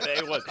was that.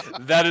 It was.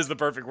 That is the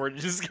perfect word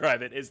to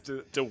describe it. Is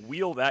to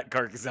wheel that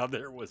carcass out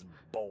there was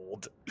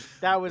bold.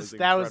 That It was the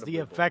incredibly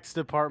bold. effects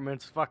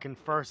department's fucking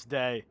first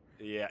day.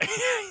 Yeah.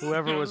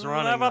 Whoever was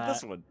running How about that.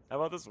 this one? How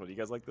about this one? You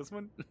guys like this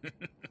one?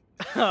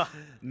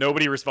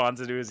 Nobody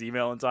responds to his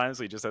email in time,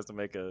 so he just has to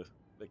make a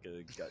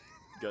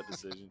gut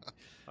decision.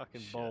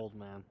 Fucking Shit. bold,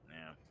 man.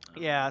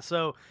 Yeah. Yeah,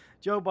 so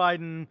Joe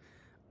Biden,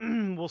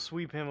 we'll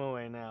sweep him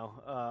away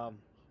now.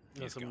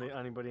 He's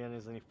Anybody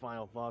has any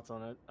final thoughts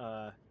on it?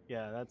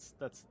 Yeah, that's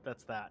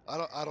that.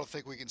 I don't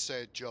think we can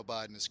say Joe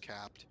Biden is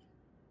capped.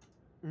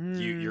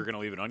 You're gonna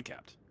leave it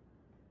uncapped.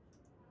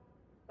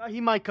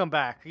 He might come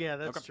back. Yeah,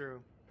 that's Okay.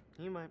 true.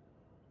 He might.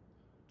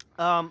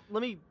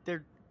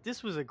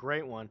 This was a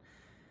great one.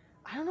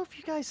 I don't know if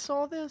you guys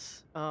saw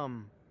this.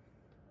 On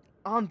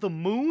the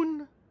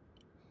moon,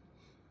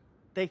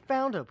 they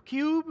found a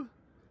cube.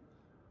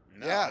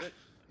 No, Yeah. I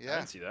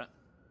didn't see that.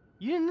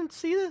 You didn't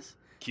see this?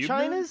 Cube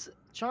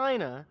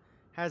China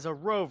has a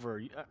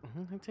rover.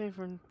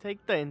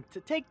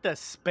 Take the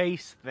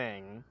space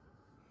thing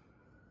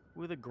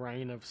with a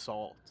grain of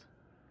salt.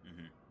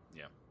 Mm-hmm.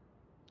 Yeah.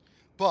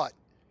 But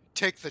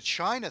take the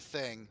China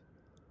thing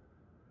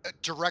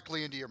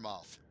directly into your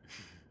mouth.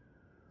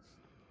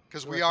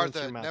 Because we are Directly into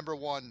the your mouth. number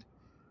 1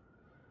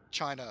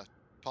 China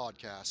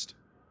podcast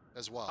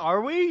as well.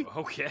 Are we?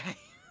 Okay.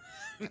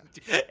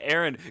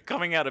 Aaron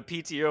coming out of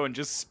PTO and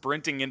just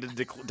sprinting into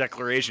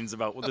declarations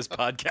about what this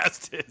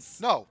podcast is.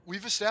 No,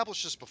 we've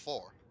established this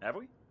before. Have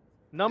we?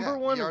 Number Yeah,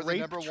 we one are the rape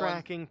number one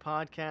tracking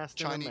podcast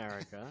Chinese- in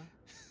America.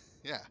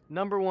 Yeah.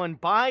 Number 1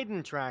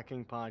 Biden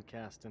tracking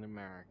podcast in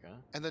America.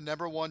 And the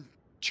number 1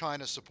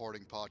 China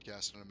supporting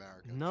podcast in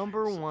America.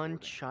 Number 1 Supporting.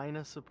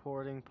 China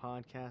supporting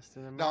podcast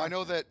in America. Now, I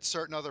know that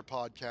certain other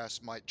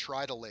podcasts might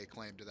try to lay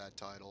claim to that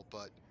title,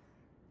 but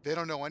they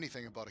don't know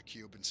anything about a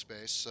cube in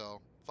space,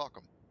 so fuck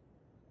them.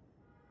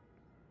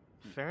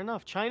 Fair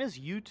enough. China's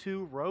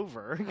U-2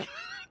 rover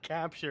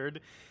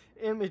captured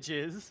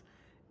images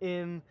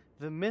in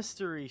the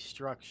mystery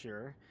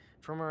structure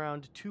from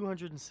around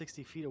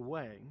 260 feet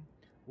away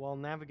while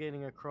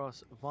navigating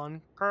across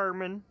Von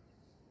Karman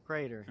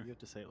crater. You have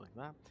to say it like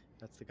that.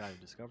 That's the guy who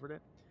discovered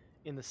it.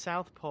 In the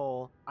South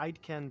Pole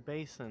Aitken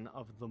Basin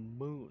of the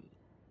Moon.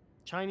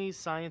 Chinese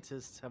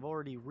scientists have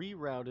already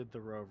rerouted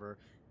the rover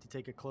to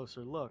take a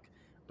closer look,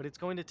 but it's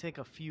going to take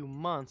a few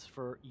months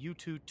for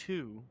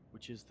U-2,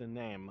 which is the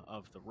name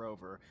of the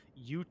rover,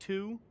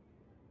 U-2,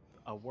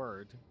 a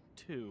word,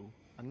 2,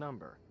 a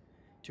number,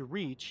 to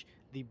reach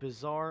the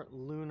bizarre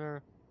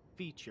lunar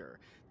feature.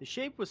 The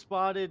shape was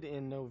spotted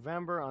in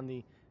November on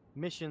the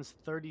mission's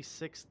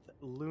 36th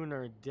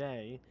lunar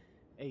day.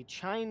 A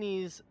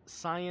Chinese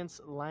science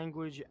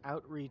language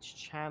outreach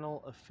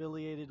channel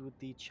affiliated with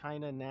the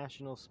China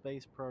National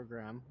Space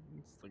Program,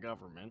 it's the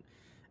government,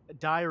 a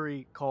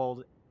diary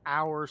called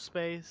Our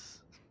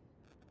Space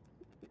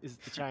is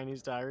the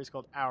Chinese diary. It's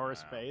called Our Wow.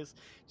 Space,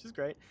 which is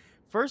great.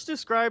 First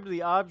described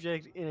the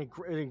object in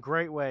a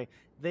great way.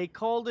 They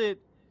called it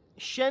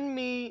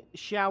Shenmi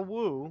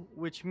Xiaowu,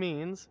 which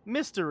means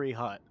mystery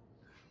hut.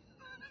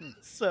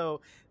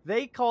 So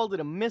they called it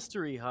a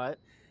mystery hut.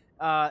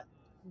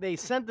 They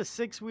sent the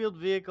 6-wheeled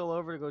vehicle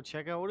over to go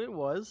check out what it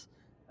was,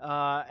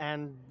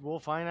 and we'll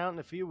find out in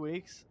a few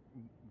weeks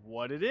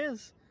what it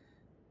is.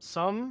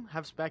 Some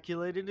have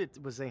speculated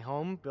it was a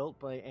home built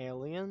by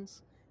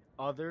aliens.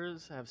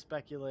 Others have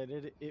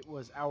speculated it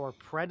was our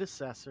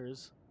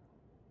predecessors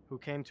who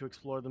came to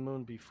explore the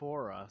moon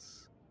before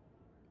us.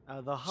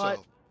 The hut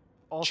So,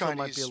 also might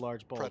be a Chinese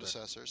large boulder.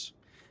 predecessors.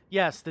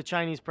 Yes, the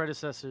Chinese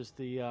predecessors,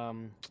 the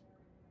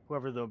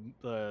whoever the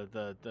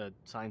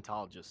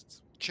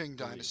Scientologists, Qing Believe.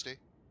 Dynasty.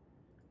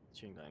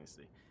 Qing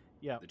Dynasty.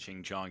 Yeah. The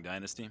Ching Chong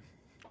Dynasty.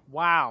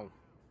 Wow.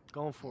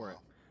 Going for it.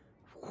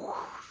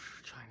 Wow.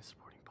 China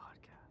supporting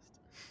podcast.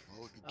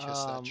 Well, we can kiss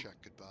that Um, check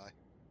goodbye.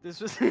 This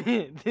was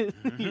he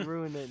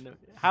ruined it.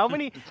 How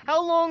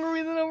long are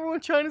we the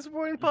 #1 China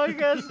supporting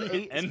podcast?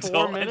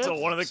 4 minutes.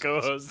 Until one of the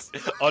co-hosts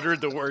uttered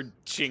the word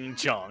 "ching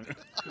chong,"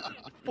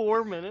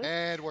 4 minutes.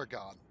 And we're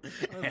gone.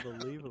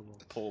 Unbelievable.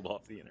 pulled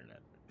off the internet.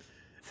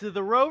 So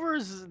the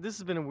rovers, this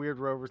has been a weird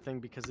rover thing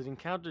because it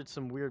encountered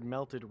some weird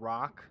melted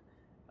rock.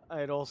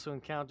 It also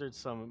encountered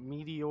some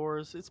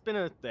meteors. It's been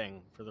a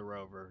thing for the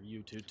rover,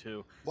 U-2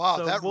 too. Wow,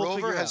 So that we'll rover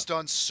figure has out.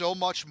 done so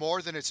much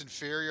more than its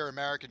inferior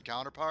American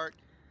counterpart.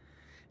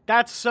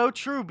 That's so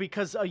true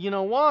because you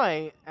know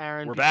why,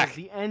 Aaron? We're Because back.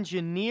 the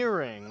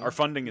engineering, Our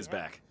funding is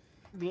back.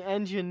 the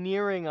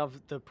engineering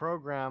of the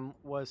program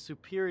was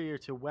superior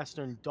to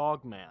Western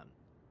Dogman.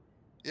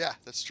 Yeah,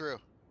 that's true.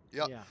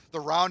 Yep. Yeah, The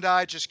round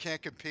eye just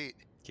can't compete.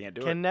 Can't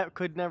do it.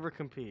 could never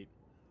compete.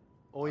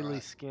 Oily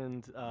Alright.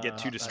 skinned. Get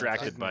too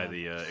distracted by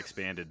Dogman. the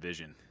expanded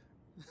vision,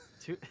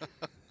 Too- by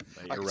I can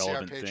see our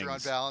irrelevant Patreon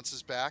things balance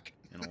is back.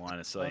 in a line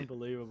of sight.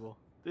 Unbelievable.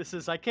 This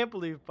is. I can't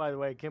believe. By the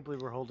way, I can't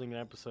believe we're holding an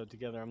episode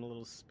together. I'm a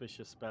little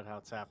suspicious about how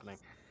it's happening.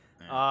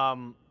 Yeah.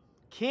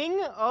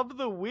 King of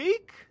the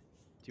week.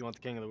 Do you want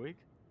the king of the week?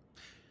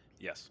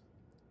 Yes.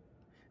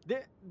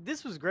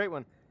 This was a great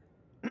one.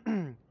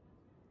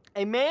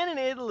 A man in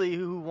Italy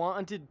who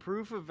wanted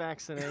proof of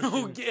vaccination.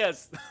 Oh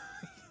yes,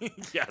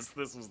 yes.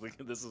 This was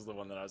the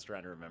one that I was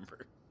trying to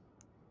remember.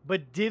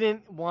 But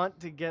didn't want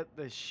to get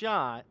the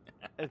shot,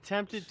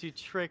 attempted to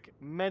trick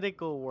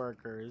medical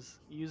workers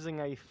using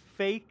a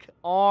fake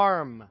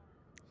arm,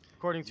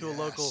 according to a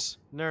local Yes.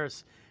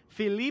 nurse.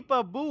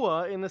 Filippa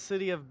Bua in the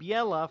city of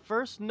Biella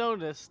first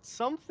noticed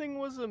something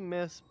was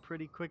amiss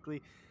pretty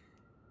quickly.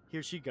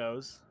 Here she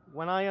goes.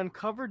 When I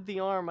uncovered the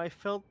arm, I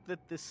felt that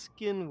the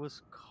skin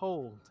was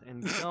cold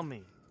and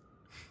gummy.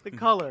 The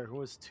color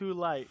was too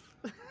light.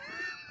 Oh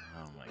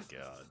my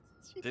god.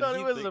 She Did thought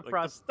he it was think, a like, the-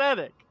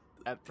 prosthetic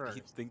at Did he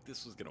first. think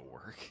this was gonna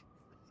work?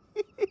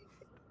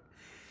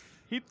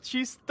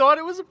 She thought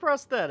it was a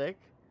prosthetic,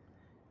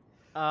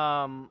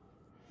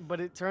 but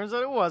it turns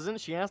out it wasn't.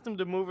 She asked him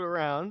to move it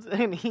around,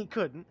 and he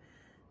couldn't.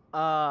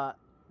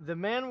 The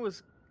man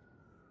was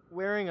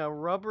wearing a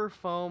rubber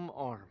foam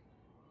arm.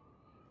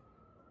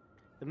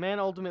 The man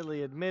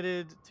ultimately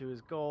admitted to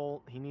his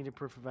goal. He needed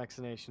proof of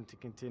vaccination to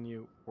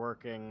continue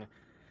working.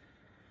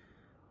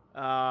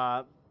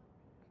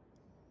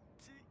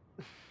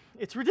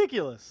 It's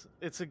ridiculous.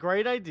 It's a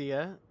great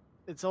idea.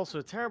 It's also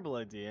a terrible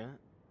idea.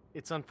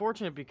 It's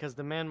unfortunate because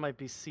the man might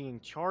be seeing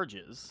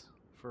charges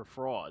for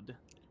fraud,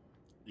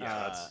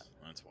 Yeah,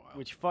 that's wild.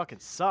 which fucking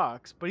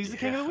sucks. But he's the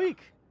king of the Yeah.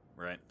 week.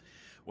 Right.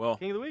 Well,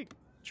 King of the week.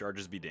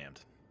 charges be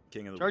damned.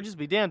 King of the Charges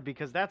be damned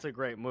because that's a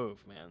great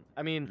move, man.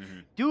 I mean, week.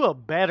 Mhm. do a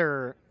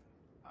better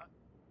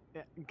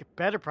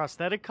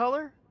prosthetic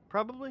color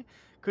probably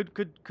could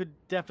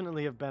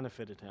definitely have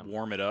benefited him.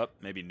 Warm it up,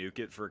 maybe nuke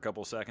it for a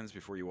couple seconds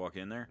before you walk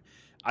in there.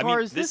 I Or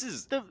mean, is this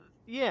is the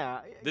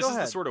yeah. this go is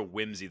ahead. the sort of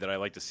whimsy that I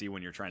like to see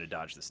when you're trying to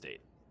dodge the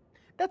state.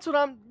 That's what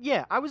I'm.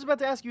 Yeah, I was about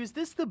to ask you. Is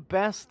this the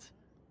best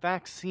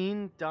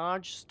vaccine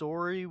dodge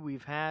story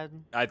we've had?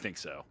 I think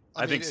so.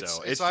 I think mean,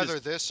 so. It's either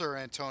just- this or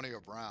Antonio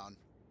Brown.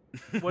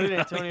 What did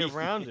Antonio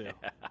Brown do?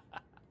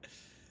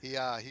 He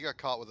got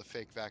caught with a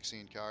fake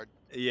vaccine card.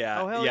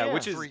 Yeah, Oh, hell yeah, yeah.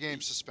 which is 3-game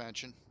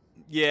suspension.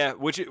 yeah,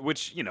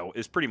 which you know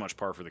is pretty much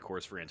par for the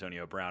course for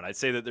Antonio Brown. I'd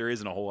say that there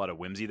isn't a whole lot of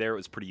whimsy there. It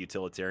was pretty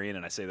utilitarian,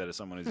 and I say that as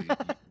someone who's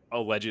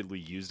allegedly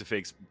used a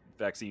fake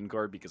vaccine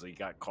card because he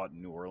got caught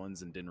in New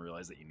Orleans and didn't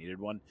realize that you needed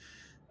one.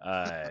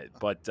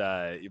 But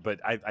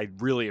I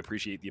really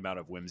appreciate the amount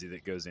of whimsy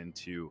that goes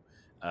into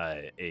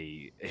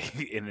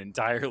an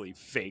entirely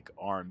fake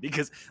arm,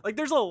 because like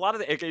there's a lot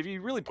of if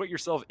you really put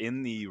yourself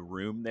in the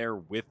room there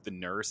with the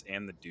nurse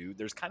and the dude,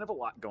 there's kind of a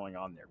lot going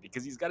on there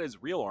because he's got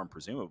his real arm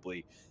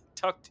presumably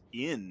tucked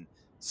in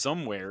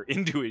somewhere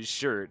into his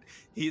shirt.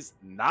 He's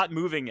not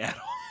moving at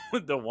all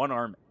with the one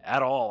arm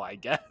at all, I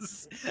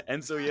guess,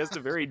 and so he has to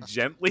very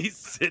gently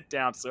sit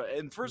down. So,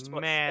 and first of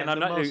all, Man, and I'm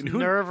the not most who-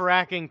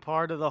 nerve-wracking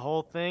part of the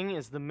whole thing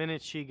is the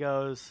minute she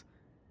goes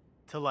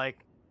to like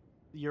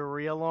your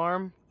real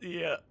arm,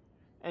 yeah.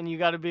 and you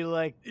got to be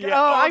like, Yeah.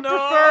 "Oh, Oh, I no,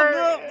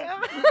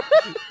 prefer,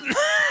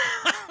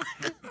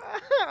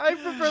 I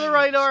prefer the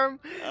right arm."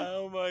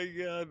 Oh my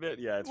god, man.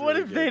 Yeah. It's What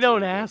really if good. they It's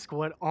don't really good. ask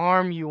what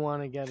arm you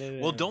want to get it in?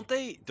 Well, don't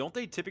they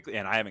typically,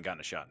 and I haven't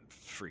gotten a shot in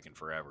freaking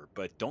forever,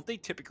 but don't they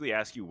typically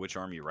ask you which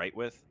arm you write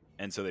with,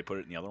 and so they put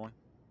it in the other one?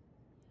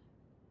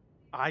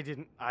 I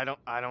didn't. I don't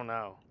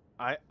know.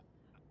 I've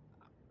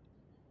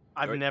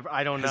Or- never.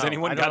 I don't know. Has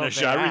anyone I don't gotten know a if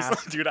they shot asked.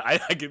 recently? Dude, I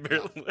could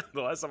barely,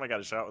 the last time I got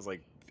a shot was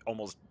like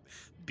almost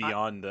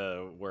beyond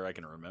where I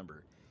can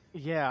remember.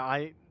 Yeah,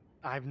 I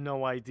have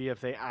no idea if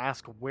they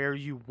ask where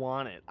you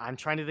want it. I'm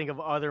trying to think of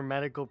other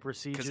medical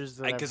procedures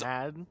that I've 'cause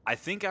had. I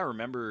think I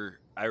remember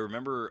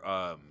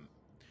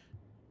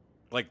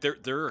like there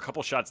are a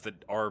couple shots that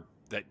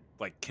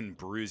like can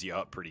bruise you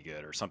up pretty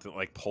good or something,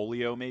 like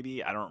polio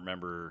maybe. I don't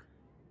remember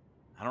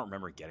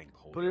getting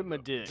polio. Put it in my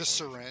though. dick. The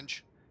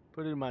syringe.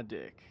 Put it in my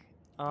dick.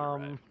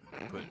 Put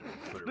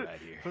it right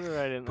here. Put it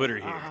right in. Put there.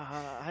 her here.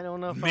 I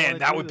don't know if I Man, wanna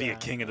that do would be a that.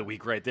 king of the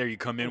week right there. You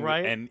come in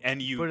Right?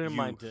 and you Put it in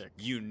my dick.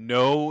 you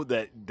know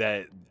that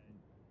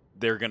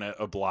they're gonna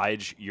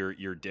oblige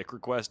your dick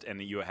request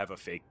and you have a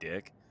fake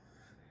dick.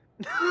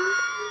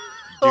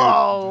 Dude,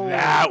 Oh.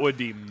 that would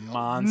be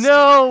monster.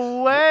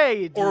 No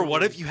way. Or dude.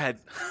 what if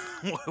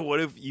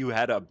you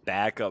had a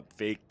backup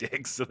fake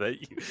dick so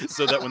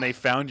that when they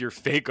found your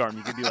fake arm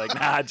you could be like,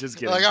 nah, just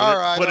kidding. Like, put all it,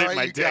 right, put all it in right,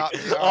 my you dick. got me,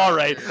 All all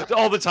right. right.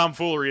 All the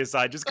tomfoolery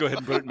aside, just go ahead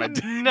and put it in my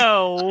dick.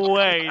 No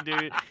way,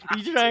 dude.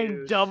 You try and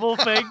Dude. double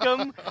fake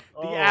them? The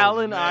Oh,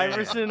 Allen man.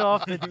 Iverson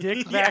off the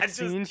dick Yeah,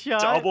 vaccine just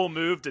shot? double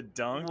move to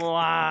dunk.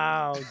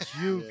 Wow,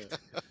 juke.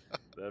 Yeah.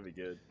 That'd be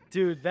good.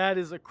 Dude, that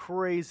is a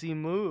crazy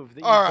move. That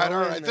you All right, go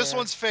all in right. This there.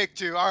 one's fake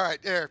too. All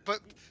right, there. Put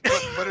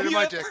it in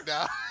my dick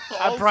now.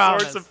 All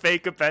promise. sorts of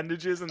fake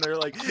appendages, and they're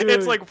like, Dude.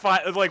 it's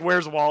like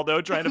Where's Waldo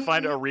trying to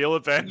find a real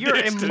appendage. You're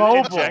to inject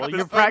immobile. this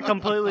You're thing.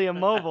 completely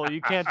immobile. You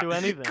can't do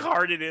anything.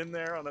 Carted in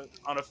there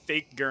on a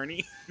fake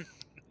gurney.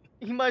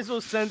 You might as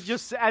well send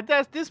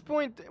this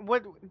point.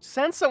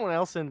 Send someone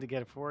else in to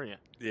get it for you.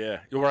 Yeah,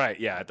 you're right.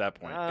 Yeah, at that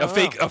point, I a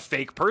don't know.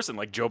 fake person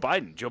like Joe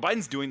Biden. Joe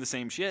Biden's doing the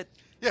same shit.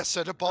 Yeah,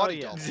 send a body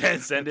yeah. double.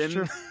 Send That's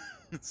in, true.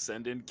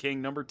 send in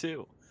King number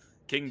 2,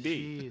 King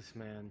B. Jeez,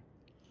 man,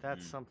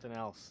 that's Mm. something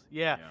else.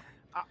 Yeah.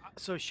 Yeah.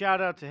 So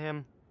shout out to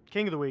him,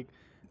 King of the Week.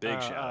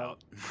 Big shout out.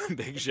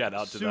 Big shout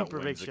out to that Super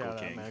big whimsical shout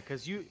king. out, man,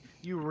 because you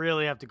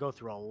really have to go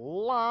through a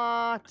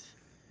lot.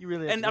 You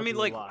really have And to I go mean,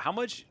 through like, a lot. how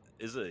much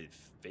is a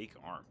fake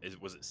arm?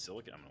 Was it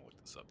silicon? I'm gonna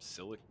look this up.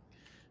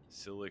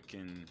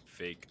 Silicon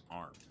fake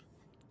arm.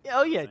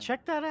 Oh yeah, thing?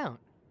 check that out.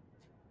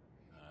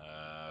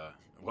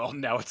 Well,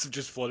 now it's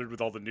just flooded with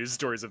all the news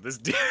stories of this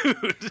dude.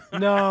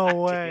 No I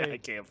way.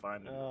 can't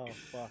find it. Oh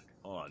fuck.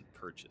 Hold on,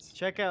 purchase.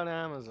 Check out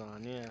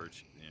Amazon. Yeah.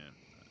 Purchase. Yeah.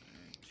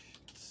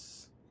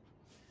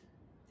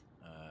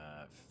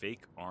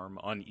 Fake arm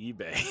on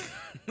eBay.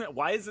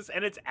 Why is this?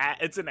 And it's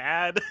an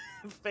ad.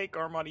 Fake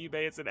arm on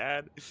eBay. It's an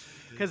ad.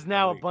 Because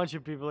now a Like- bunch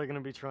of people are gonna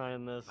be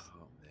trying this.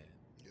 Oh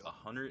man,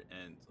 100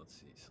 and let's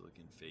see,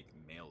 silicon fake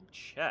male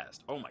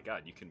chest. Oh my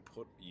god, you can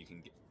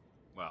get.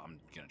 Well, I'm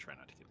gonna try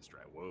not to get this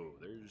dry. Whoa,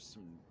 there's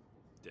some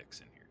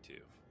dicks in here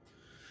too.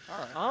 All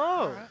right.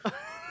 Oh.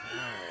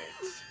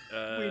 All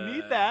right, We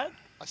need that.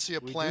 I see a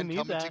We do plan need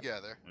coming that.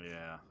 together.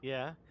 Yeah.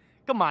 Yeah.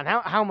 Come on.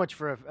 How much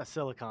for a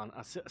silicone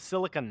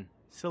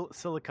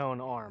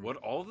arm? What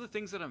all the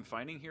things that I'm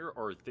finding here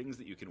are things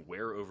that you can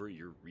wear over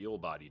your real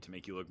body to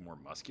make you look more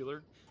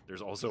muscular.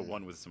 There's also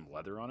one with some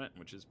leather on it,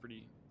 which is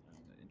pretty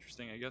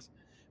interesting, I guess.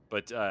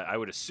 But I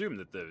would assume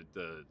that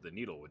the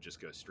needle would just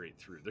go straight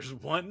through. There's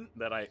one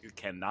that I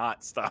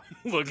cannot stop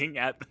looking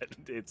at. That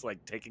it's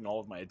like taking all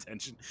of my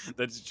attention.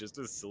 That's just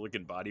a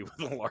silicon body with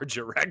a large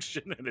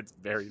erection, and it's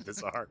very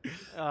bizarre.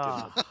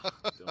 Ah.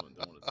 don't want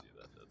to see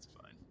that. That's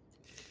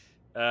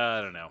fine.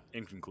 I don't know.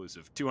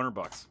 Inconclusive.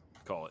 $200.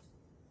 Call it.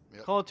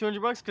 Call it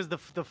 $200 because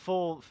the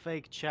full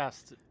fake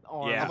chest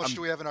arm. Yeah, How much I'm-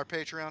 do we have in our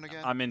Patreon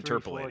again? I'm $340.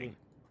 interpolating.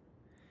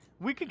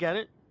 We could get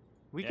it.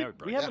 We Yeah, could. we We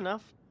probably have could.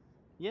 enough.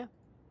 Yeah.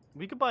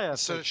 We could buy a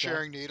Instead fake of chest.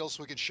 sharing needles,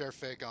 we can share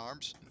fake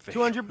arms. Fake.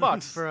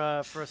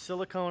 $200 for a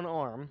silicone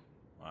arm.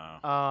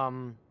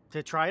 Wow.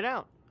 To try it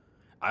out.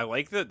 I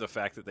like the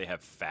fact that they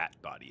have fat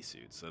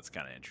bodysuits. That's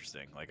kind of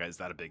interesting. Like, is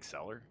that a big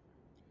seller?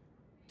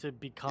 To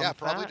become Yeah,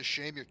 probably fat. to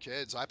shame your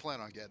kids. I plan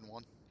on getting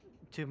one.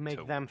 To make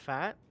To- them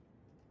fat.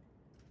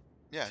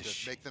 Yeah, To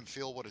sh- to make them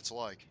feel what it's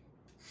like.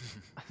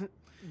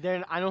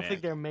 I don't Man.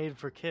 think they're made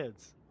for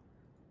kids.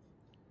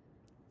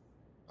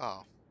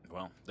 Oh,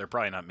 Well, they're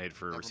probably not made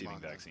for Never receiving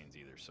mind then. vaccines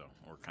either. So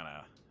we're kind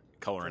of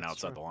coloring That's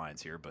outside true. the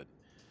lines here. But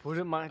Put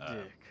it in my Uh,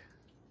 dick.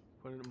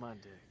 Put it in my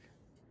dick.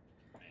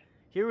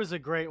 Here was a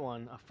great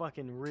one. A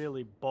fucking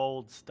really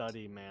bold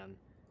study, man.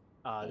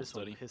 Bold This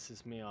study? one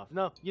pisses me off.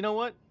 No, you know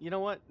what? You know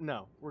what?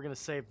 No, we're gonna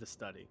save the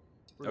study.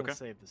 We're Okay. gonna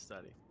save the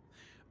study.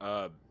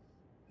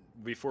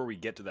 before we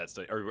get to that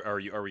study, are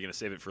we going to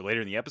save it for later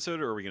in the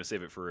episode, or are we going to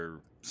save it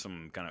for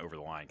some kind of over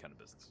the line kind of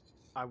business?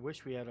 I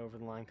wish we had over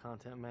the line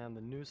content, man.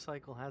 The news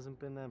cycle hasn't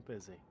been that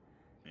busy.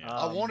 Yeah.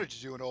 I wanted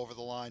to do an over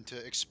the line to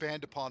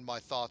expand upon my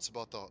thoughts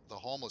about the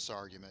homeless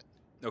argument,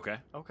 Okay.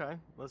 Okay,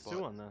 let's do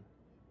But- one then.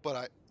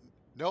 but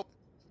nope,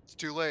 it's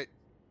too late.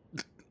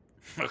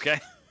 Okay.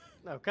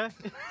 Okay.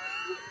 No,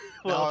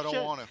 Well, I don't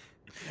shit. want to.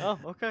 Oh,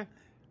 okay.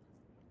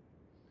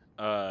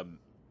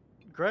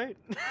 Great.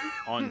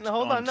 On-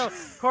 Hold on, on- no.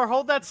 Cor,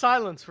 hold that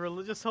silence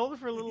just hold it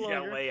for a little Yeah,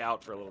 longer. lay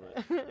out for a little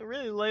bit.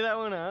 Really lay that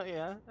one out.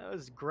 Yeah, that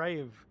was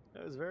grave.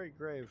 That was very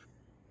grave.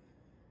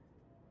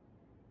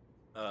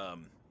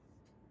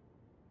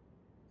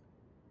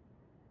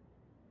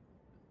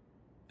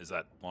 Is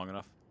that long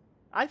enough?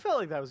 I felt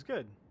like that was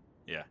good.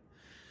 Yeah.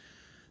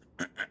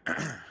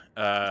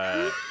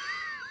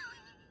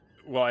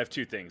 Well, I have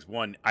two things.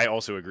 One, I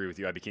also agree with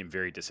you. I became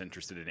very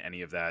disinterested in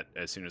any of that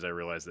as soon as I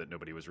realized that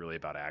nobody was really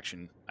about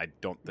action. I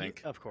don't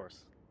think. Of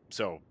course.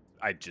 So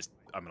I'm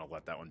going to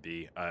let that one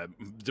be.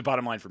 The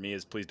bottom line for me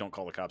is please don't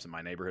call the cops in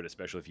my neighborhood,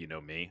 especially if you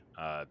know me,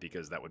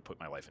 because that would put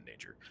my life in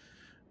danger.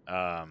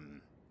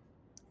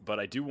 but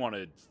I do want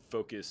to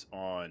focus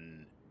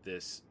on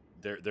this.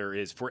 There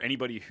is, for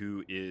anybody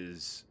who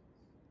is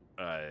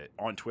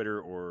on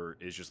Twitter or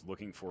is just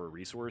looking for a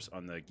resource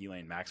on the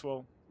Ghislaine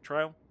Maxwell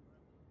trial.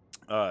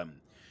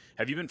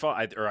 Have you been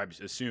or I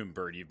assume,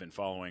 Bird, you've been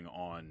following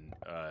on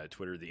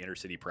Twitter the Inner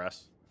City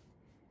Press?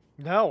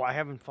 No, I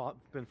haven't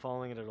been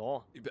following it at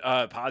all.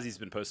 Posse's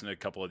been posting a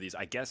couple of these.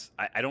 I guess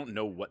I don't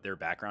know what their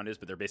background is,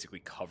 but they're basically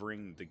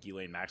covering the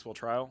Ghislaine Maxwell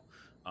trial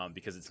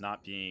because it's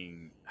not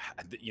being,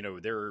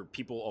 there are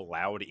people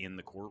allowed in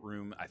the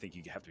courtroom. I think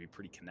you have to be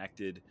pretty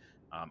connected.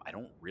 I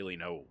don't really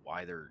know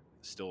why they're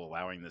still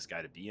allowing this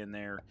guy to be in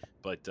there,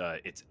 but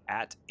it's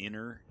at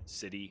Inner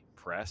City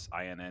Press,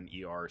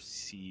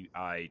 INNERCITY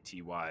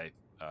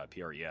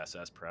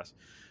PRESS Press,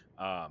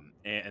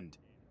 and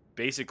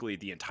basically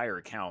the entire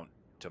account,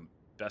 to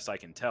best I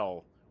can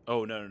tell.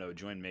 Oh no,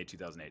 joined May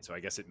 2008. So I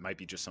guess it might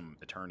be just some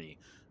attorney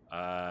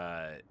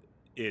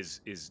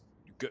is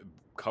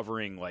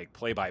covering like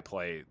play by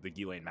play the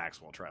Ghislaine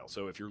Maxwell trial.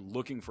 So if you're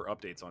looking for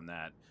updates on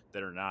that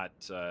are not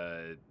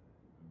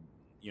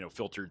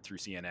filtered through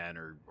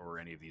CNN or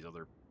any of these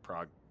other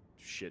prog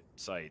shit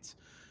sites,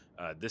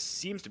 this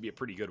seems to be a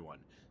pretty good one.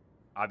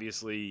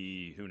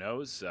 Obviously, who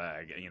knows?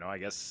 I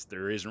guess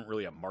there isn't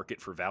really a market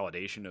for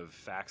validation of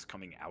facts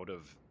coming out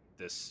of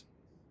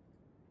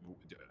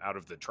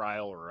the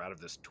trial or out of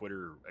this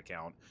Twitter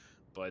account,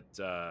 but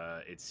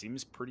it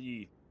seems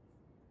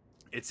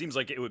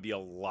like it would be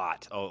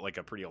like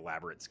a pretty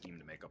elaborate scheme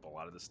to make up a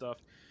lot of this stuff.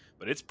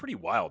 But it's pretty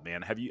wild,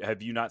 man. Have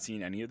you not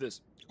seen any of this,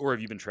 or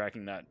have you been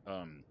tracking that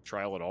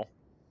trial at all?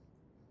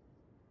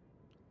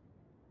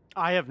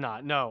 I have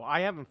not. No,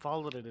 I haven't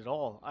followed it at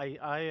all.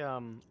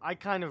 I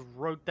kind of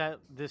wrote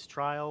this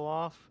trial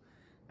off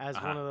as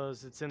one of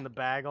those. It's in the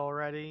bag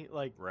already.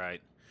 Like,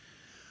 right.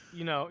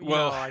 You know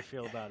how I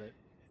feel about it.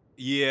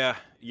 Yeah.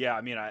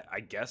 I mean, I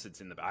guess it's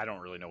in the. I don't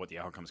really know what the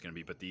outcome's going to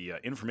be, but the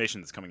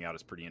information that's coming out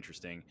is pretty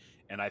interesting.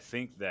 And I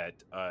think that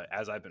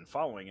as I've been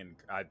following, and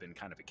I've been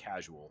kind of a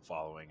casual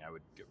following, I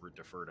would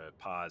defer to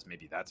Paz.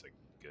 Maybe that's a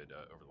good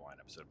over the line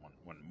episode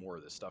when more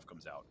of this stuff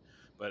comes out.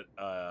 But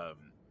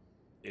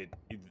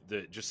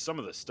just some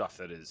of the stuff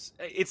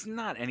it's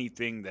not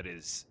anything that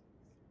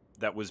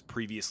was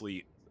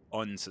previously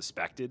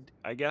unsuspected,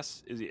 I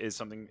guess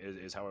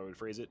is how I would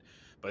phrase it.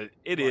 But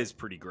it is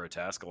pretty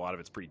grotesque. A lot of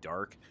it's pretty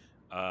dark.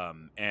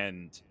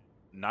 And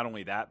not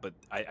only that, but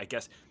I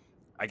guess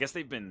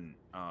they've been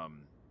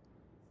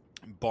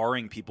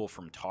barring people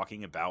from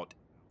talking about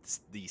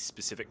the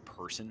specific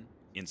person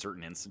in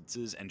certain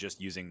instances and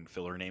just using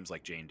filler names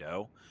like Jane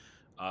Doe.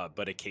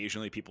 But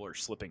occasionally people are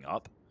slipping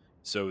up.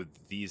 So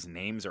these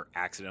names are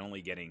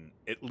accidentally getting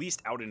at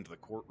least out into the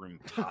courtroom,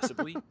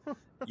 possibly.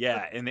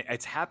 Yeah, and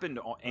it's happened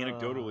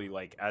anecdotally,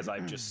 like as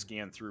I've just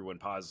scanned through when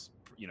Paz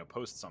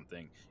posts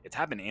something. It's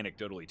happened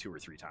anecdotally 2 or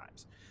 3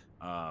 times,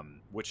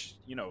 which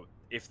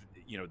if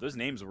those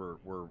names were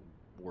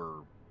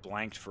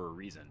blanked for a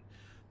reason.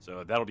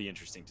 So that'll be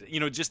interesting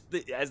to just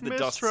as the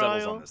dust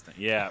settles on this thing.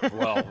 Yeah,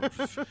 well,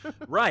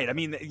 right. I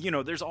mean,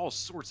 there's all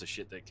sorts of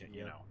shit that can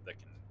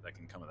that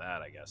can come of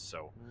that, I guess.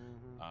 So.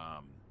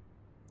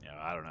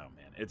 I don't know,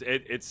 man.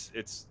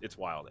 It's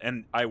wild,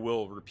 and I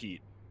will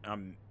repeat.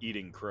 I'm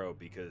eating crow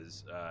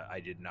because I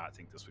did not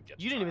think this would get.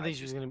 You didn't even think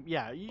she was gonna.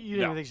 Yeah, you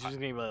didn't even think she was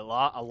gonna be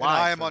alive. And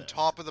I am on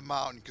top of the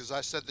mountain because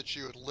I said that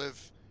she would live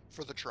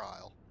for the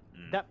trial.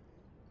 Yep.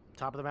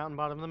 Top of the mountain,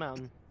 bottom of the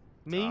mountain.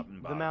 Me,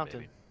 the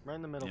mountain, baby. Right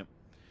in the middle. Yep.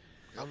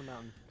 On the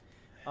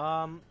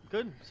mountain.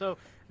 Good. So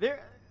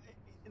there.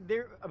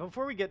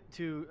 Before we get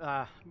to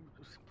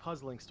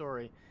puzzling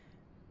story.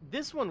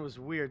 This one was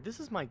weird. This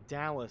is my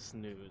Dallas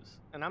news,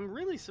 and I'm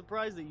really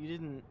surprised that you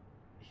didn't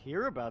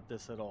hear about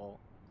this at all,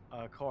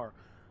 Carr.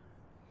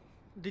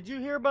 Did you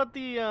hear about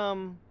the,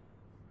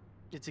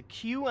 it's a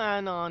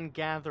QAnon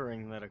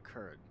gathering that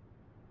occurred?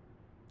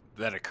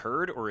 That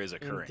occurred or is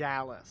occurring? In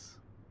Dallas.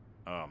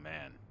 Oh,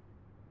 man.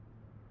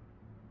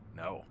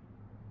 No.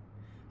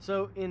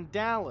 So, in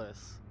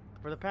Dallas,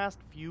 for the past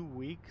few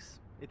weeks,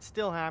 it's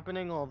still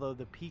happening, although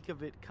the peak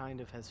of it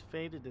kind of has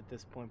faded at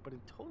this point, but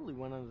it totally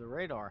went under the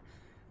radar.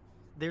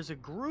 There's a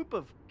group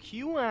of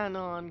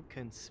QAnon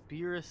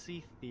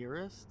conspiracy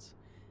theorists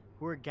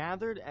who are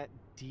gathered at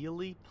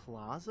Dealey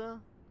Plaza.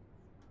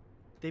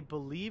 They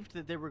believed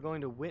that they were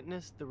going to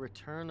witness the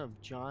return of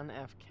John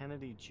F.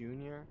 Kennedy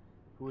Jr.,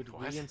 who would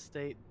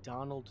reinstate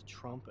Donald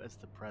Trump as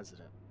the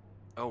president.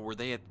 Oh, were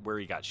they at where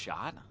he got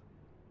shot?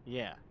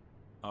 Yeah.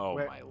 Oh,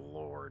 my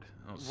Lord.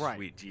 Oh, right.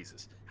 Sweet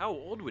Jesus. How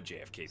old would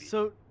JFK be?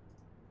 So,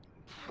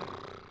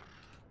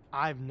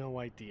 I have no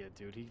idea,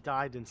 dude. He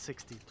died in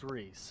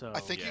 1963, so... I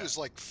think he was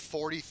like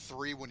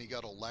 43 when he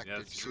got elected.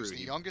 That's true. He was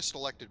the youngest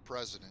elected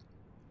president.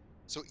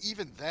 So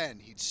even then,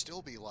 he'd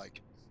still be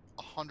like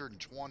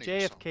 120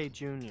 JFK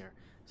Jr.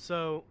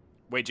 So...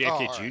 Wait,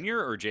 JFK Jr.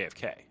 or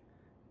JFK?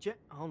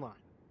 Hold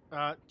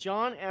on.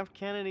 John F.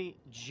 Kennedy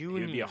Jr. He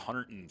would be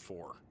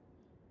 104.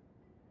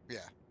 Yeah.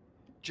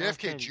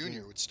 JFK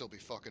Jr. would still be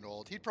fucking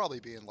old. He'd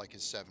probably be in like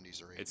his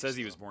 70s or 80s. It says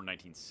he was born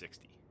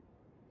 1960.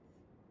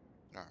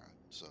 All right,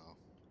 so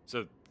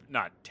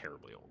not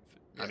terribly old.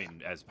 I Yeah.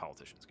 mean, as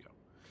politicians go.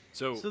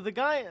 So, So the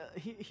guy,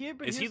 but is he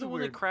here's the one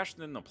weird. that crashed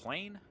in the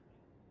plane?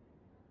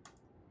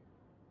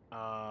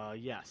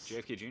 Yes.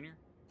 JFK Jr.?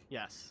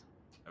 Yes.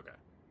 Okay.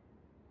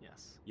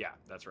 Yes. Yeah,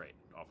 that's right.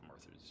 Off of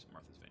Martha's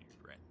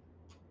Vineyard, right?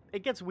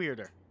 It gets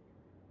weirder.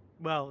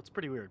 Well, it's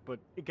pretty weird, but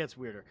it gets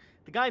weirder.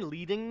 The guy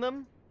leading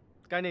them,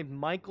 a guy named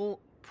Michael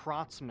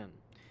Protzman.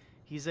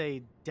 He's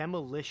a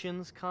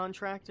demolitions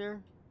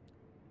contractor.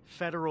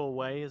 Federal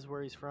Way is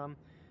where he's from,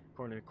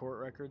 according to court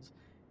records.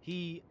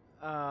 He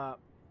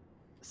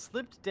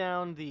slipped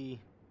down the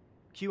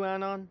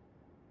QAnon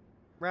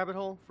rabbit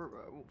hole for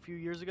a few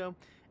years ago.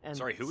 And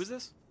Sorry, who is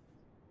this?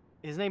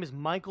 His name is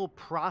Michael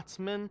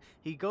Protzman.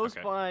 He goes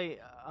Okay. by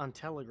on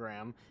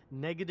Telegram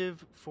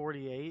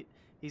 -48.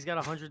 He's got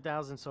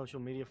 100,000 social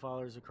media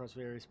followers across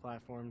various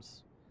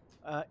platforms.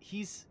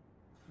 He's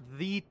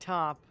the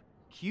top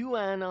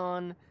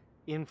QAnon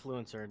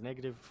influencer,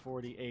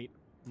 -48,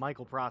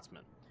 Michael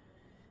Protzman.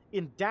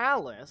 In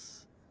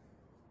Dallas,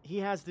 he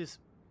has this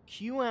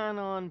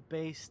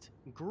QAnon-based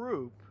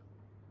group,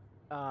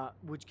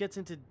 which gets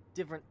into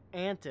different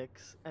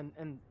antics,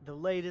 and the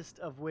latest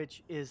of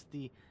which is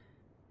the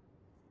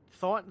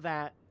thought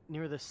that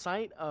near the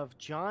site of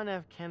John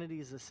F.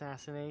 Kennedy's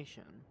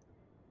assassination,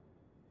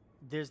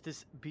 there's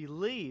this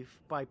belief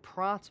by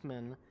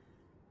Protzman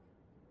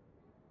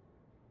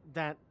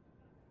that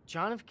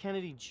John F.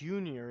 Kennedy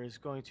Jr. is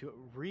going to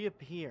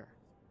reappear,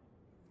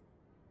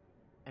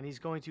 and he's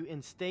going to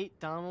instate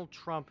Donald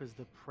Trump as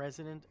the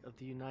President of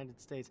the United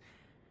States.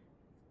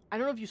 I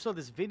don't know if you saw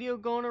this video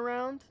going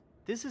around.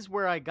 This is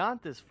where I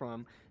got this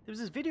from. There was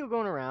this video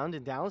going around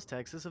in Dallas,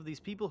 Texas, of these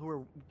people who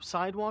were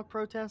sidewalk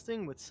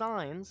protesting with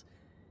signs,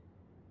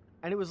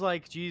 and it was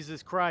like,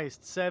 Jesus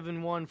Christ,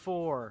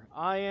 714,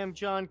 I am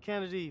John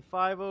Kennedy,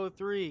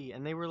 503,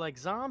 and they were like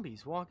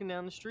zombies walking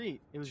down the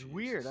street. It was Jesus.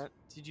 weird.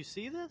 Did you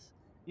see this?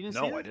 You didn't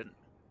see No, this? I didn't.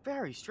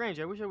 Very strange.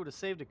 I wish I would have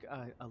saved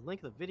a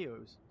link of the video.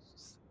 It was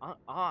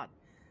odd.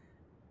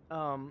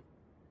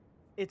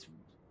 It's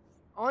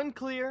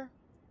unclear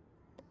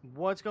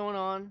what's going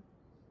on,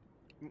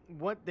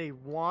 what they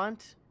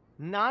want.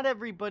 Not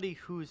everybody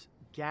who's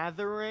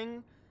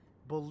gathering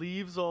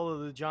believes all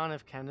of the John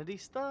F. Kennedy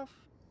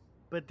stuff,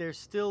 but they're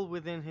still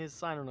within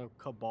his, I don't know,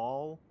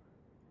 cabal.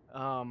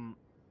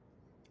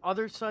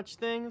 Other such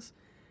things.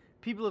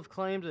 People have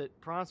claimed that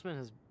Protzman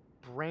has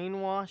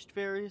brainwashed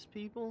various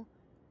people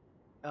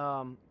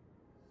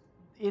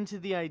into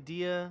the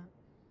idea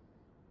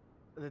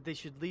that they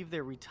should leave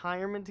their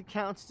retirement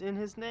accounts in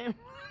his name,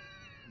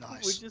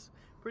 Nice. which is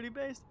pretty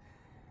based.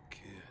 Good,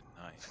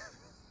 nice.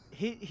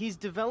 He's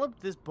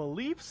developed this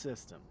belief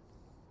system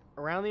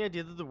around the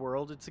idea that the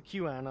world, it's a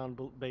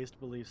QAnon-based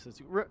belief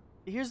system.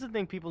 Here's the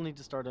thing people need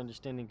to start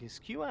understanding, because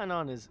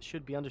QAnon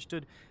should be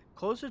understood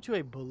closer to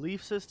a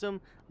belief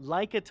system,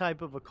 like a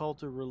type of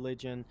occult or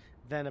religion,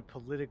 than a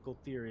political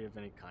theory of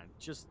any kind.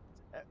 Just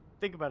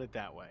think about it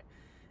that way.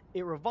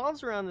 It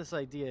revolves around this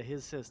idea,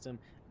 his system,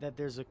 that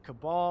there's a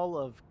cabal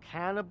of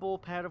cannibal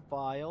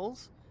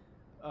pedophiles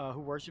who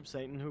worship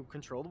Satan, who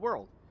control the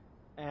world.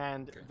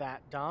 And Okay.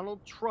 that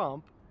Donald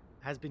Trump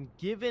has been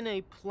given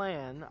a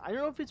plan, I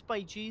don't know if it's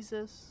by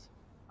Jesus,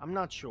 I'm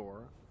not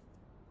sure,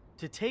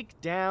 to take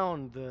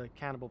down the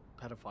cannibal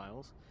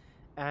pedophiles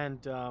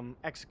and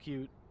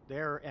execute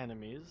their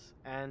enemies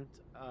and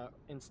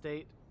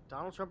instate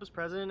Donald Trump as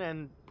president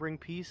and bring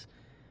peace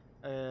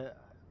and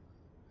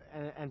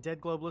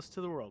dead globalists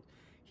to the world.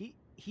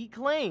 He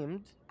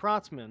claimed,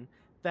 Protzman,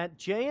 that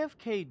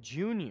JFK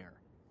Jr.,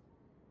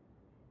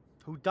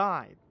 who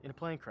died in a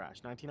plane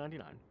crash,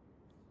 1999,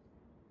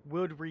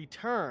 would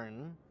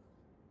return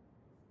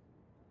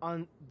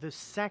on the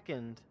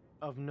 2nd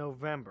of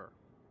November.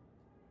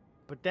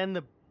 But then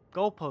the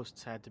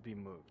goalposts had to be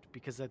moved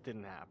because that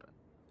didn't happen.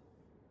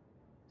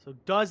 So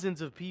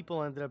dozens of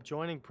people ended up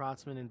joining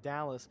Protzman in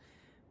Dallas,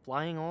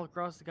 flying all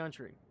across the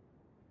country,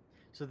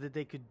 so that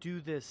they could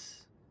do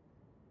this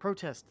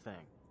protest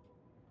thing.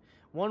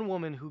 One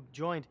woman who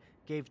joined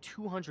gave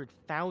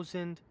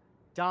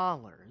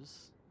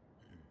 $200,000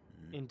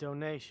 in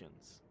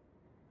donations,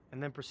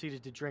 and then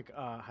proceeded to drink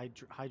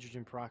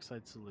hydrogen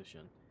peroxide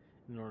solution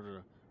in order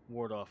to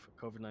ward off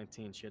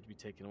COVID-19. She had to be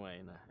taken away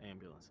in an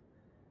ambulance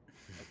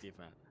at the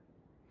event.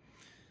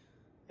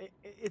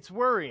 It's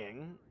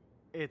worrying.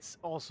 It's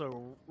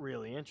also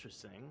really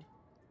interesting.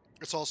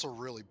 It's also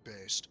really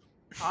based.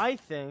 I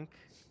think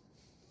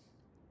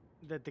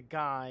that the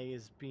guy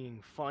is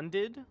being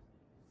funded.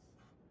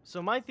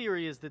 So my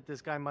theory is that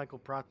this guy, Michael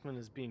Protzman,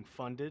 is being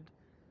funded.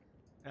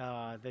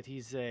 That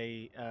he's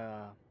a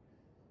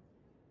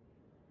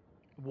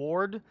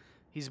ward.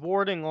 He's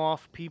warding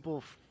off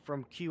people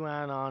from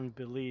QAnon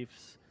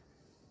beliefs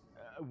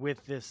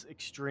with this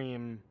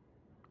extreme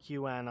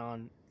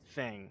QAnon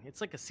thing. It's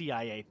like a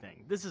CIA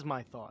thing. This is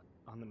my thought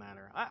on the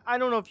matter. I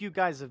don't know if you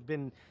guys have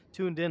been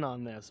tuned in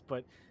on this,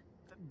 but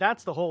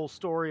that's the whole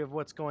story of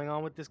what's going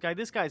on with this guy.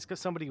 This guy is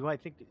somebody who I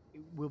think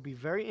will be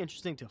very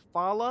interesting to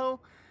follow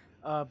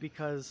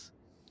because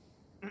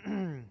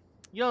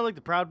You know, like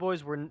the Proud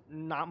Boys were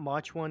not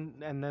much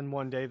and then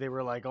one day they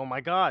were like, oh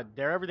my God,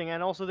 they're everything.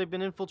 And also they've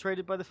been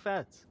infiltrated by the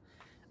feds.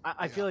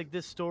 I feel like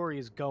this story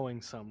is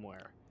going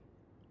somewhere.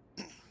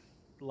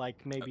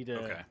 Like maybe to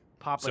Okay.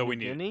 Papua So New we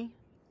need- Guinea?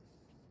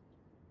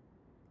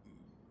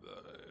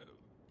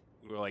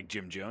 We're like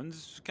Jim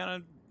Jones kind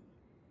of.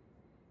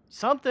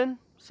 Something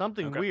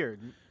Okay. weird,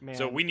 man.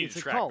 So we need It's to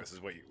a track cult. this.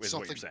 Is what you're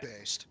Something saying?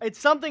 based. It's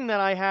something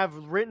that I have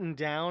written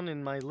down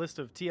in my list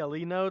of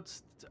TLE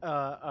notes,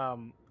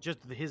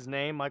 just his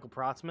name, Michael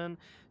Protzman,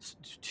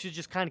 to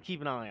just kind of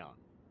keep an eye on.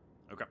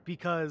 Okay.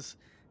 Because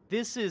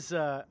this is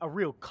a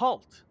real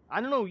cult.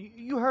 I don't know,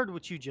 you heard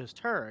what you just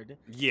heard,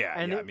 Yeah.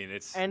 And yeah. it- I mean,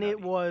 it's. and it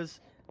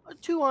was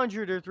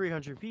 200 or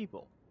 300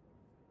 people.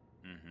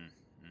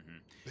 Mm-hmm. Mm-hmm.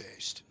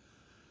 Based.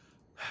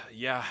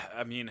 Yeah.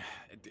 I mean,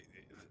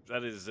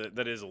 that is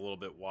a little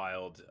bit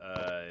wild.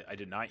 I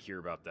did not hear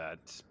about that.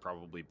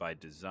 Probably by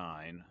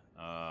design,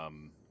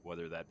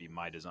 whether that be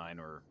my design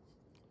or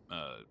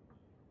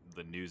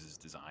the news's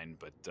design.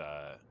 But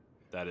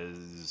that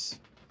is,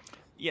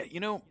 yeah. You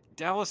know,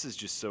 Dallas is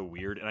just so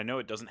weird, and I know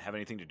it doesn't have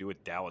anything to do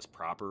with Dallas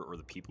proper or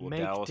the people Make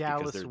of Dallas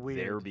Dallas because they're weird.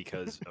 there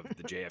because of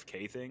the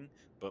JFK thing.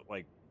 But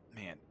like,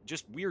 man,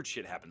 just weird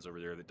shit happens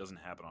over there that doesn't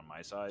happen on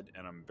my side,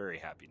 and I'm very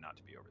happy not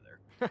to be over there.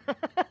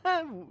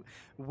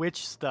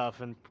 Witch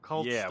stuff and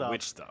cult yeah, stuff.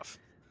 witch stuff.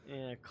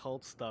 Yeah,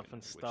 cult stuff and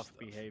Witch stuff stuff.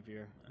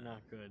 behavior.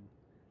 Not good.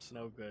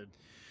 No good.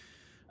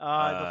 The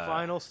Uh,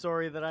 final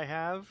story that I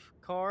have,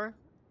 Car,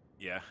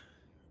 Yeah.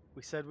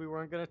 we said we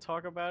weren't going to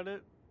talk about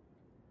it.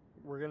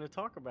 We're going to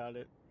talk about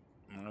it.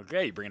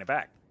 Okay, you're bringing it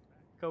back.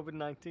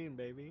 COVID-19,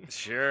 baby.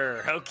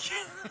 Sure.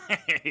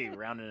 Okay.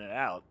 Rounding it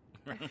out.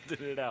 Rounding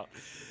it out.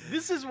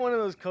 This is one of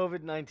those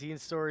COVID-19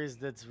 stories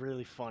that's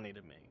really funny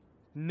to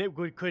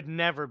me. Could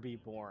never be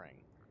boring.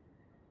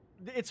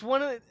 It's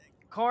one of the...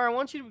 Car, I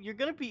want you to... You're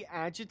going to be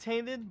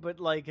agitated, but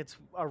like it's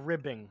a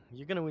ribbing.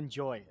 You're going to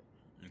enjoy it.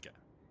 Okay.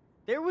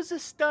 There was a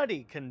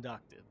study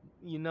conducted.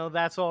 You know,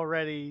 that's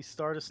already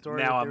start a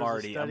story. Now that I'm there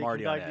was a already study on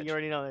conducted. edge. You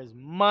already know there's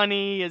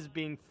money is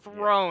being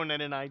thrown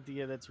at an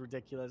idea that's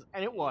ridiculous,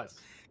 and it was.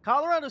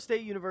 Colorado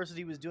State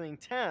University was doing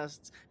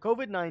tests,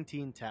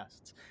 COVID-19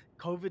 tests,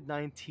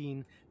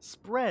 COVID-19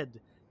 spread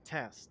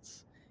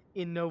tests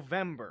in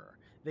November.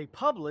 They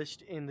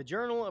published in the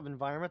Journal of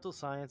Environmental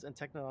Science and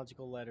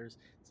Technological Letters.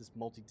 It's this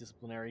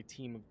multidisciplinary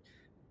team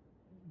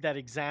that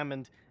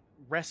examined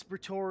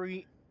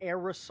respiratory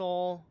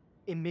aerosol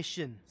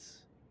emissions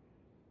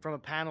from a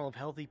panel of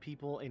healthy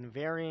people in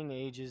varying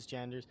ages,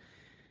 genders,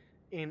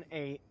 in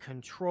a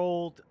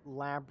controlled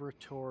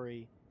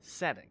laboratory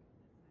setting.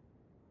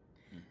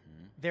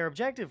 Mm-hmm. Their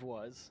objective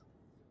was,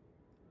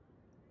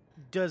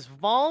 does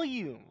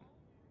volume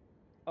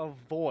of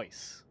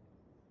voice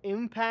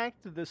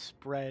impact the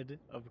spread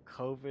of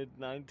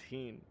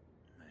COVID-19?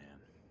 Man.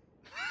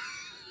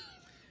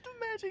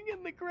 Imagine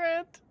getting the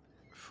grant.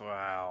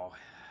 Wow.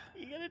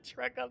 You gotta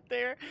trek up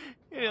there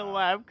in a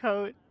lab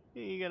coat.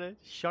 You gotta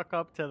shuck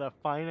up to the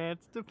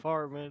finance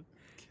department.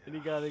 And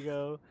you gotta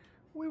go,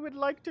 we would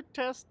like to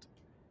test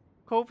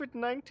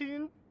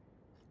COVID-19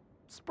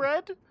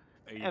 spread.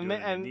 Are you And doing the,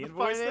 an and the Indian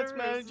voice finance there,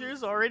 or is manager's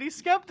this- already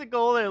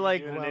skeptical. They're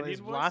like, doing an well, Indian there's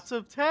voice? lots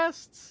of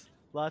tests.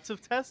 Lots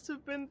of tests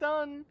have been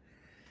done.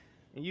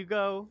 And you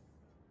go,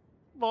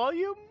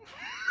 volume?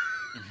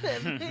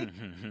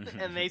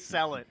 And they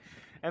sell it.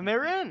 And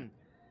they're in.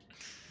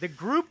 The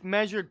group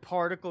measured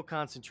particle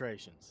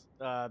concentrations.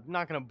 Not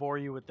going to bore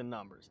you with the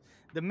numbers.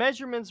 The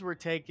measurements were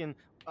taken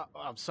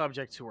of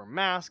subjects who were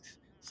masked,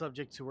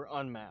 subjects who were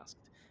unmasked.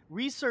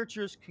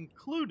 Researchers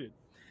concluded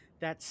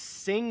that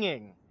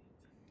singing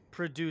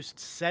produced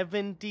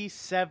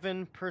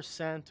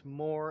 77%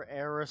 more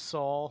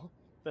aerosol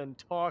than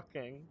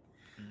talking.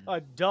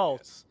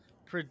 Adults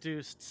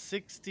produced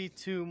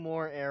 62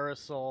 more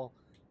aerosol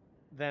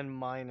than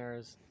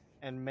minors,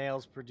 and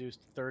males produced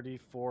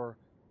 34%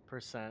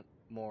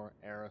 more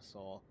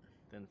aerosol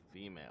than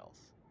females.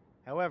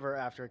 However,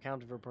 after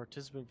accounting for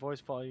participant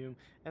voice volume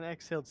and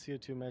exhaled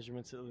CO2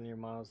 measurements at linear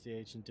miles, the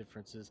age and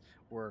differences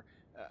were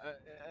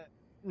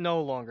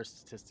no longer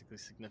statistically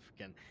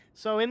significant.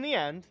 So in the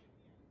end,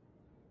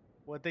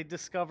 what they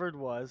discovered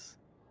was,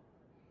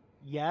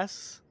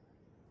 yes,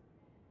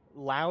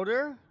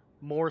 louder,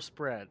 more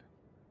spread.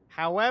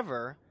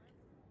 However,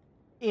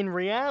 in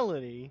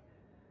reality,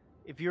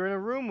 if you're in a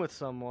room with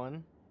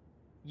someone,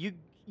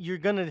 you're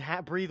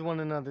gonna breathe one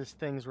another's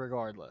things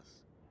regardless.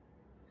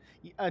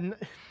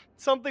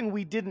 Something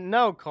we didn't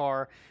know,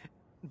 Carr,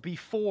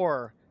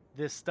 before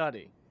this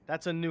study.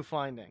 That's a new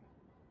finding.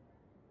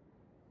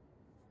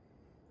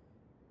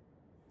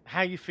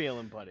 How you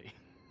feeling, buddy?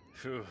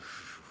 Phew.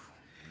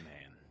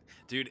 Man.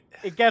 Dude.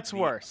 It gets the-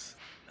 worse.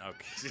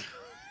 Okay.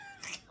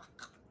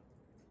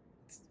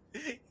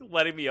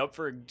 Letting me up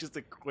for just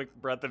a quick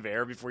breath of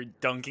air before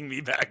dunking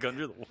me back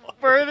under the water.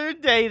 Further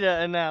data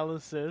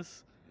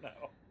analysis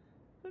No.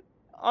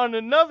 on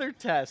another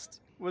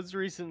test was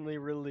recently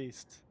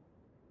released.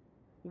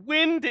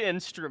 Wind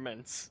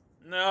instruments.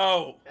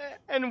 No.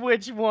 And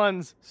which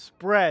ones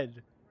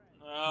spread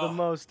No. the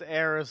most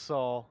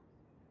aerosol?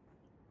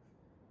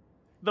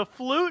 The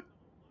flute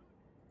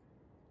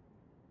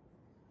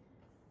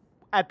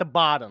at the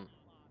bottom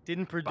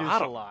didn't produce a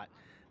Bottom? lot.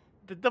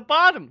 The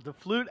bottom, the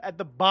flute at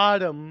the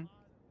bottom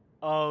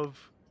of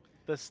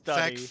the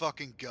study. Thank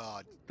fucking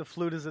God. The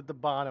flute is at the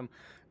bottom.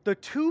 The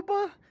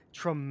tuba,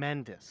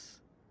 tremendous.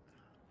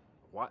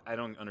 Why? I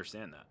don't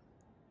understand that.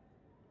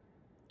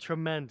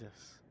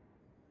 Tremendous.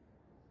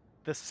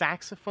 The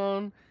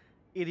saxophone,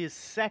 it is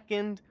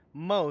second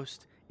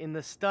most in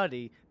the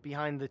study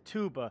behind the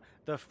tuba.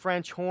 The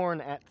French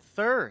horn at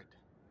third.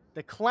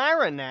 The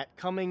clarinet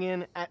coming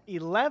in at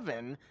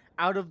 11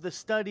 out of the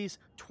study's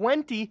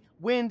 20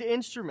 wind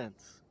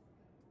instruments.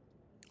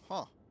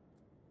 Huh.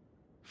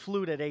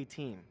 Flute at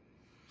 18.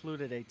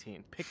 Flute at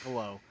 18.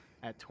 Piccolo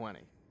at 20.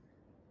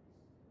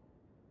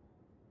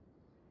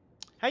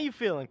 How you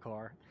feeling,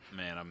 Carr?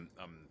 Man, I'm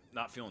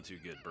not feeling too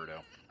good, Berto.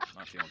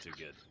 Not feeling too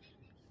good.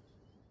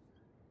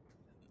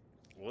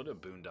 What a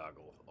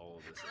boondoggle all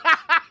of this is.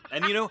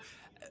 And you know,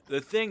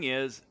 the thing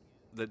is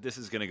that this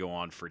is going to go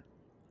on for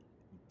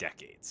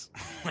decades.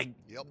 Like,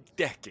 Yep.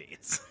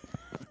 decades.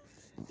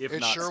 If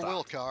It not sure stopped.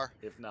 will, Car.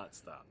 If not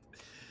stopped.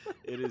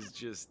 It is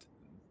just,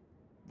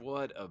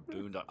 what a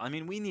boondoggle. I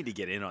mean, we need to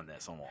get in on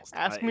this almost.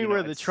 Ask I- me you know,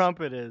 where the it's-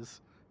 trumpet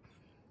is.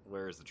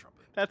 Where is the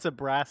trumpet? That's a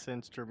brass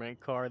instrument,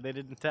 Carr. They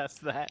didn't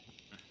test that.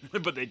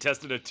 But they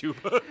tested a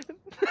tuba.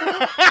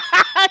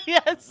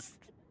 Yes.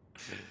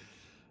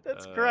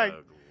 That's correct.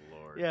 Oh,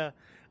 Lord. Yeah.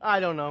 I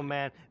don't know,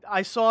 man.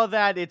 I saw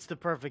that. It's the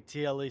perfect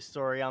TLE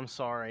story. I'm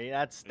sorry.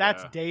 That's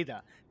Yeah.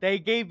 data. They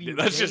gave you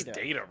That's data. just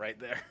data right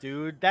there.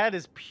 Dude, that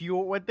is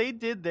pure. What they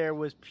did there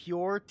was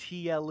pure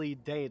TLE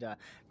data.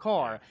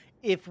 Carr,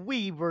 if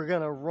we were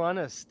going to run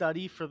a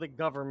study for the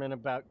government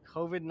about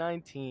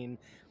COVID-19,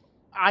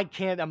 I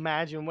can't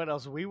imagine what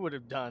else we would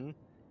have done.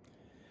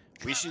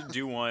 We should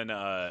do one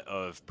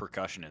of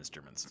percussion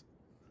instruments.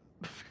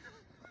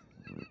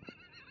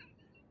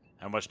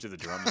 How much do the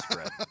drums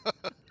spread?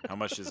 How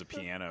much does a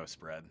piano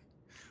spread?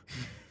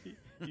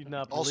 You'd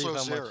not believe Also how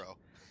much. zero.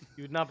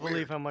 You'd not believe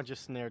Weird. how much a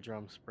snare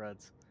drum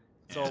spreads.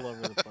 It's all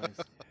over the place.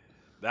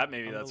 That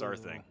maybe that's our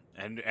thing,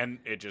 and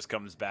it just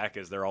comes back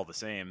as they're all the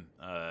same,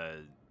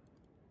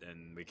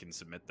 and we can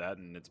submit that,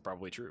 and it's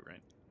probably true,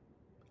 right?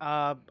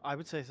 I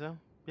would say so.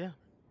 Yeah.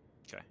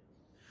 Okay.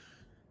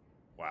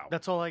 Wow.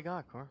 That's all I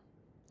got, Carr.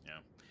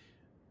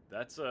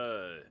 That's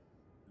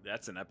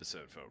an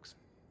episode, folks.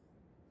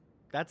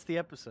 That's the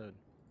episode.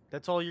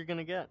 That's all you're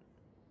gonna get.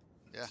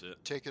 Yeah. That's it.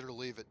 Take it or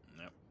leave it.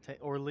 Yep.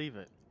 Or leave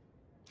it.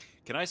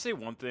 Can I say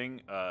one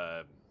thing?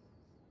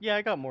 Yeah,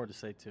 I got more to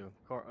say too.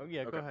 Carr. Oh,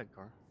 yeah, go Okay. ahead,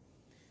 Carr.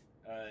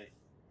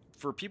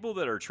 For people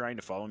that are trying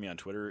to follow me on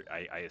Twitter,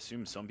 I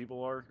assume some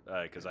people are,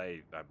 because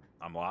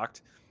I'm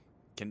locked.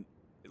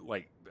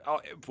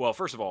 Well,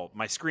 first of all,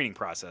 my screening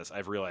process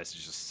I've realized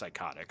is just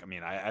psychotic. I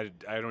mean, I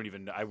don't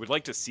even. I would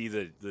like to see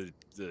the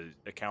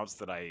accounts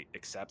that I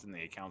accept and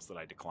the accounts that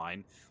I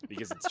decline,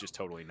 because it's just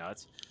totally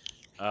nuts.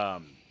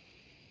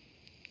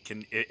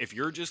 If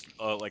you're just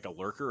like a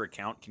lurker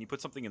account, can you put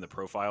something in the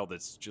profile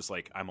that's just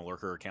like, I'm a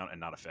lurker account and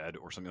not a Fed,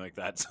 or something like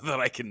that, so that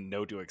I can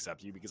know to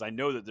accept you? Because I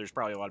know that there's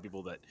probably a lot of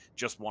people that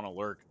just want to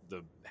lurk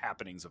the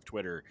happenings of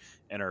Twitter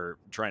and are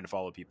trying to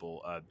follow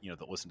people,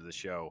 that listen to the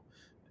show.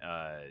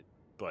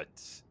 But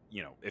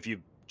if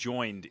you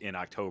joined in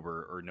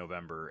October or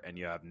November and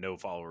you have no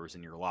followers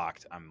and you're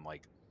locked, I'm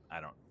like,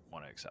 I don't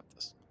want to accept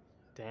this.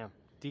 Damn.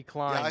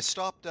 Decline. Yeah,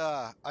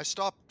 I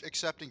stopped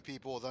accepting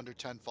people with under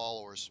 10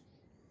 followers.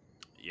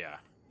 Yeah.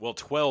 Well,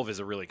 12 is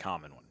a really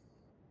common one.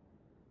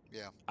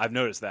 Yeah. I've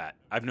noticed that.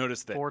 I've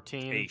noticed that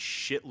 14. a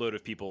shitload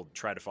of people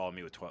try to follow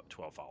me with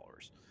 12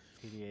 followers.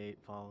 88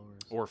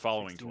 followers. Or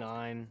following 12.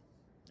 9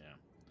 Yeah.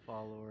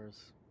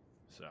 followers.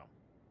 So,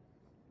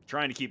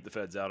 trying to keep the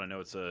feds out. I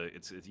know it's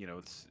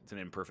an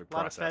imperfect A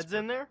lot process. of feds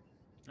in there?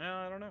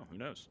 Yeah, I don't know. Who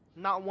knows?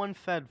 Not one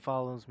Fed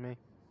follows me.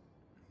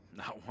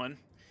 Not one.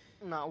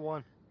 Not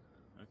one.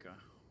 Okay.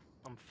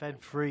 I'm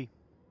Fed free.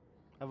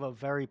 I have a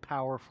very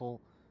powerful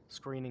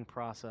screening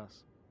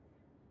process.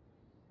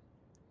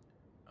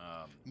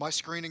 My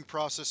screening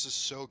process is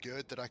so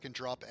good that I can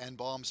drop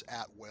N-bombs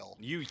at will.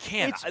 You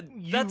can't.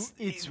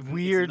 It's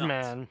weird, nuts.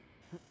 man.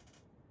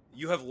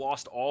 You have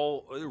lost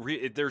all.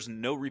 There's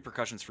no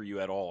repercussions for you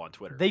at all on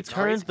Twitter. They It's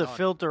turned crazy. the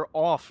filter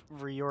off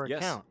for your Yes.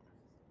 account.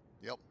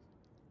 Yep.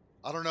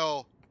 I don't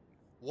know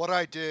what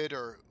I did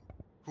or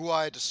who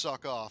I had to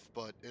suck off,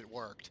 but it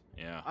worked.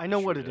 Yeah. I know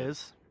sure what it did.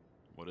 is.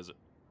 What is it?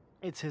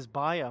 It's his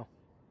bio.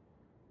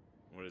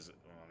 What is it?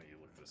 Well, let me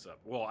look this up.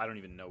 Well, I don't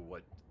even know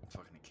what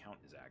fucking account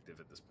is active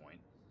at this point.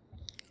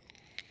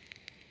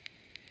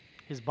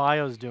 His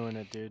bio's doing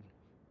it, dude.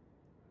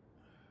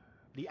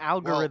 The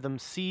algorithm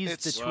sees the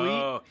it's- tweet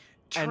Whoa.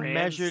 and Trans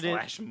measured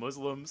it- /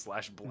 Muslim /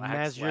 black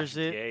measures /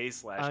 it gay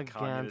 /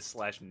 communist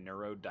against /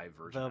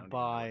 neurodivergent. the I don't even know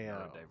bio.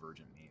 what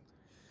neurodivergent means.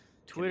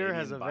 Twitter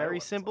has a Canadian bio very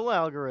website. simple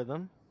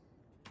algorithm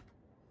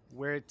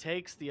where it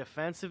takes the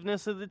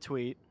offensiveness of the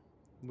tweet,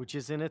 which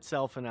is in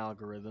itself an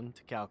algorithm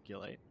to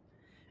calculate,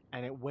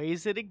 and it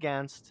weighs it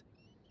against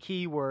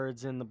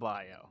keywords in the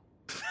bio.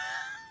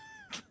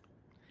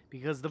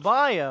 Because the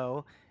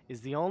bio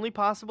is the only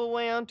possible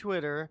way on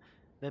Twitter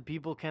that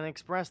people can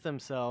express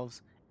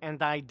themselves and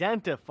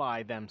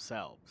identify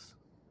themselves.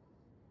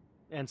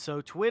 And so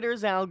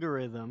Twitter's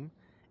algorithm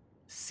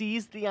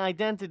sees the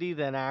identity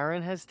that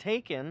Aaron has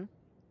taken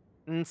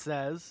and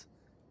says,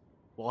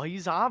 well,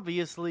 he's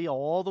obviously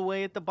all the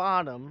way at the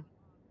bottom,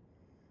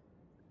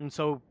 and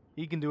so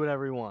he can do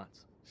whatever he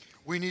wants.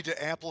 We need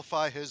to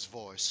amplify his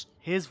voice.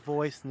 His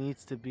voice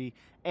needs to be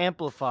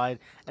amplified,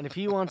 and if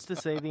he wants to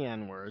say the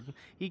N-word,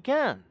 he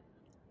can.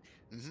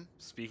 Hmm.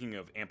 Speaking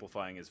of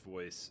amplifying his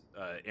voice,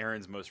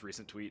 Aaron's most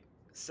recent tweet: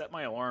 set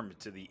my alarm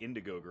to the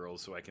Indigo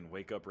Girls so I can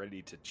wake up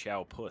ready to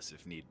chow puss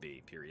if need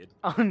be. Period.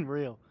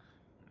 Unreal.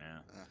 Yeah,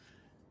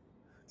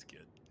 that's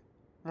good.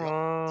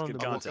 Oh, good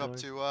the I woke content. up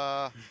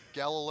to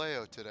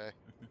Galileo today.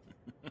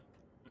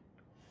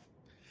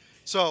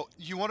 So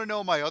you want to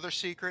know my other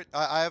secret?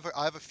 I have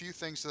a few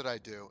things that I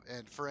do,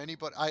 and for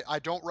anybody, I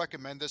don't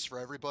recommend this for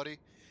everybody,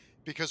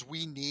 because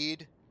we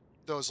need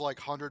those like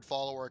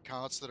 100-follower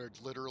accounts that are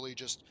literally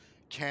just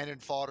cannon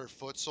fodder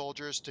foot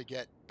soldiers to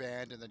get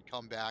banned and then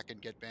come back and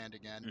get banned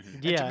again. Mhm.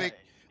 And to Yeah, make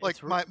like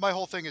it's re- my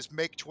whole thing is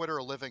make Twitter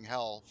a living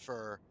hell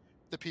for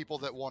the people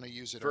that want to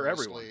use it For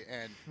earnestly.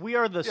 And we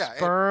are the Yeah, and-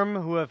 sperm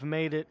who have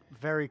made it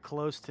very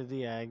close to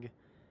the egg,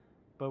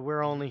 but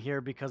we're only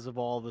here because of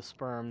all the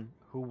sperm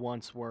who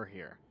once were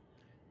here.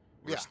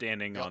 We're Yeah,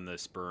 standing yeah. on the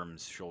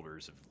sperm's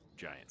shoulders of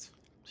giants.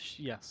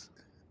 Yes.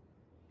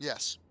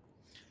 yes.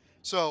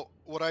 So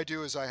what I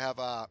do is I have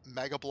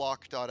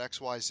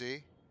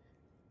megablock.xyz,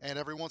 and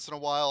every once in a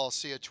while I'll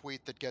see a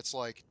tweet that gets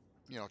like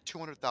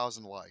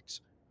 200,000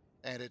 likes,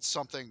 and it's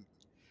something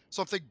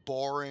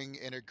boring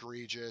and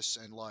egregious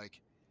and like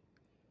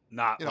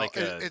Not like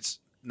it's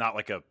not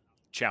like a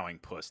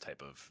chowing puss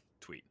type of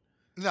tweet.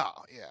 no,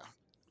 yeah.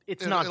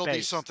 It's It'll, not it'll based.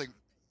 be something.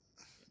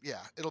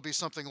 Yeah, it'll be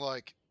something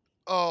like,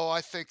 oh,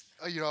 I think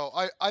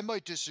I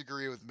might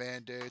disagree with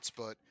mandates,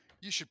 but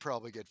you should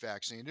probably get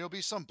vaccinated. It'll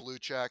be some blue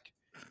check,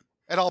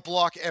 and I'll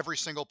block every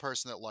single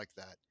person that liked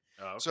that.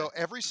 Oh, okay. So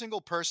every single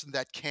person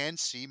that can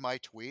see my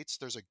tweets,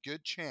 there's a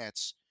good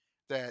chance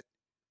that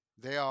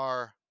they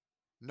are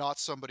not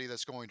somebody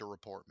that's going to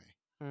report me,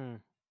 Hmm.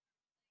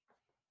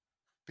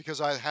 because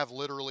I have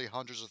literally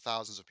hundreds of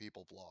thousands of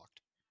people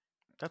blocked.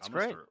 That's I'm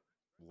gonna great. start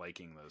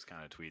liking those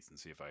kind of tweets and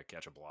see if I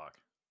catch a block.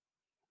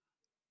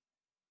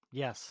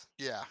 Yes.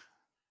 Yeah,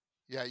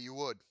 yeah, you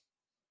would.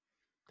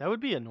 That would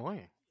be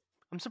annoying.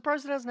 I'm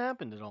surprised it hasn't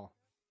happened at all.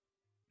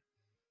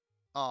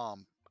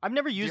 I've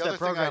never used other that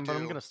thing I program, but I'm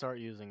do- going to start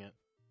using it.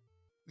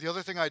 The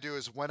other thing I do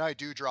is when I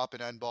do drop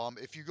an N-bomb,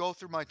 if you go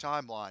through my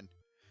timeline,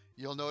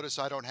 you'll notice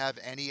I don't have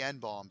any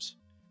N-bombs.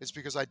 It's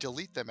because I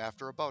delete them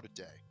after about a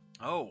day.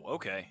 Oh,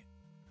 okay.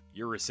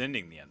 You're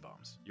rescinding the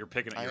N-bombs. You're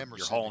picking. I You're, am you're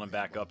rescinding hauling them the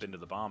back up N-bombs. into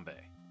the bomb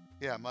bay.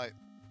 Yeah,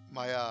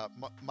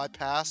 my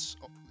pass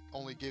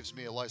only gives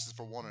me a license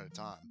for one at a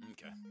time.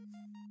 Okay.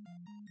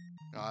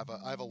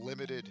 I have a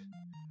limited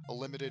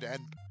N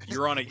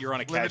You're on a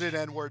catch. limited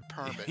N-word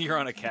permit. You're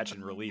on a catch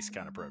and release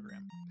kind of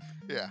program.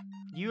 Yeah,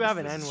 You have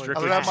an This is N-word.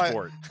 strictly I don't for have my-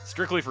 sport.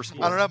 Strictly for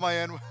sport. I don't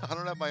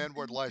have my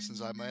N-word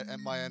license. I have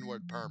my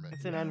N-word permit.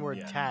 It's an N-word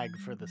Yeah. tag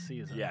for the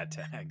season. Yeah,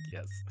 tag.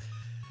 Yes.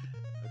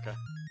 Okay.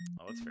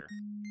 Oh, that's fair.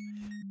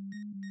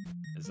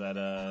 Is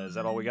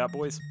that all we got,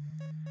 boys?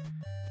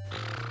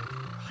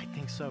 I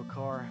think so,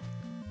 Car.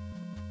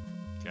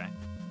 Okay.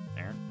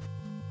 Aaron.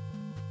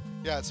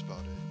 Yeah, that's about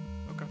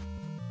it. Okay.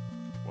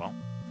 Well,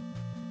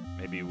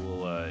 maybe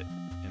we'll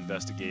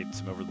investigate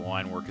some over the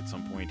line work at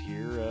some point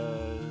here.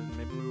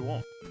 Maybe we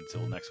won't.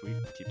 Until next week,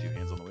 keep two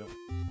hands on the wheel.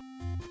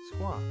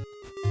 Squaw.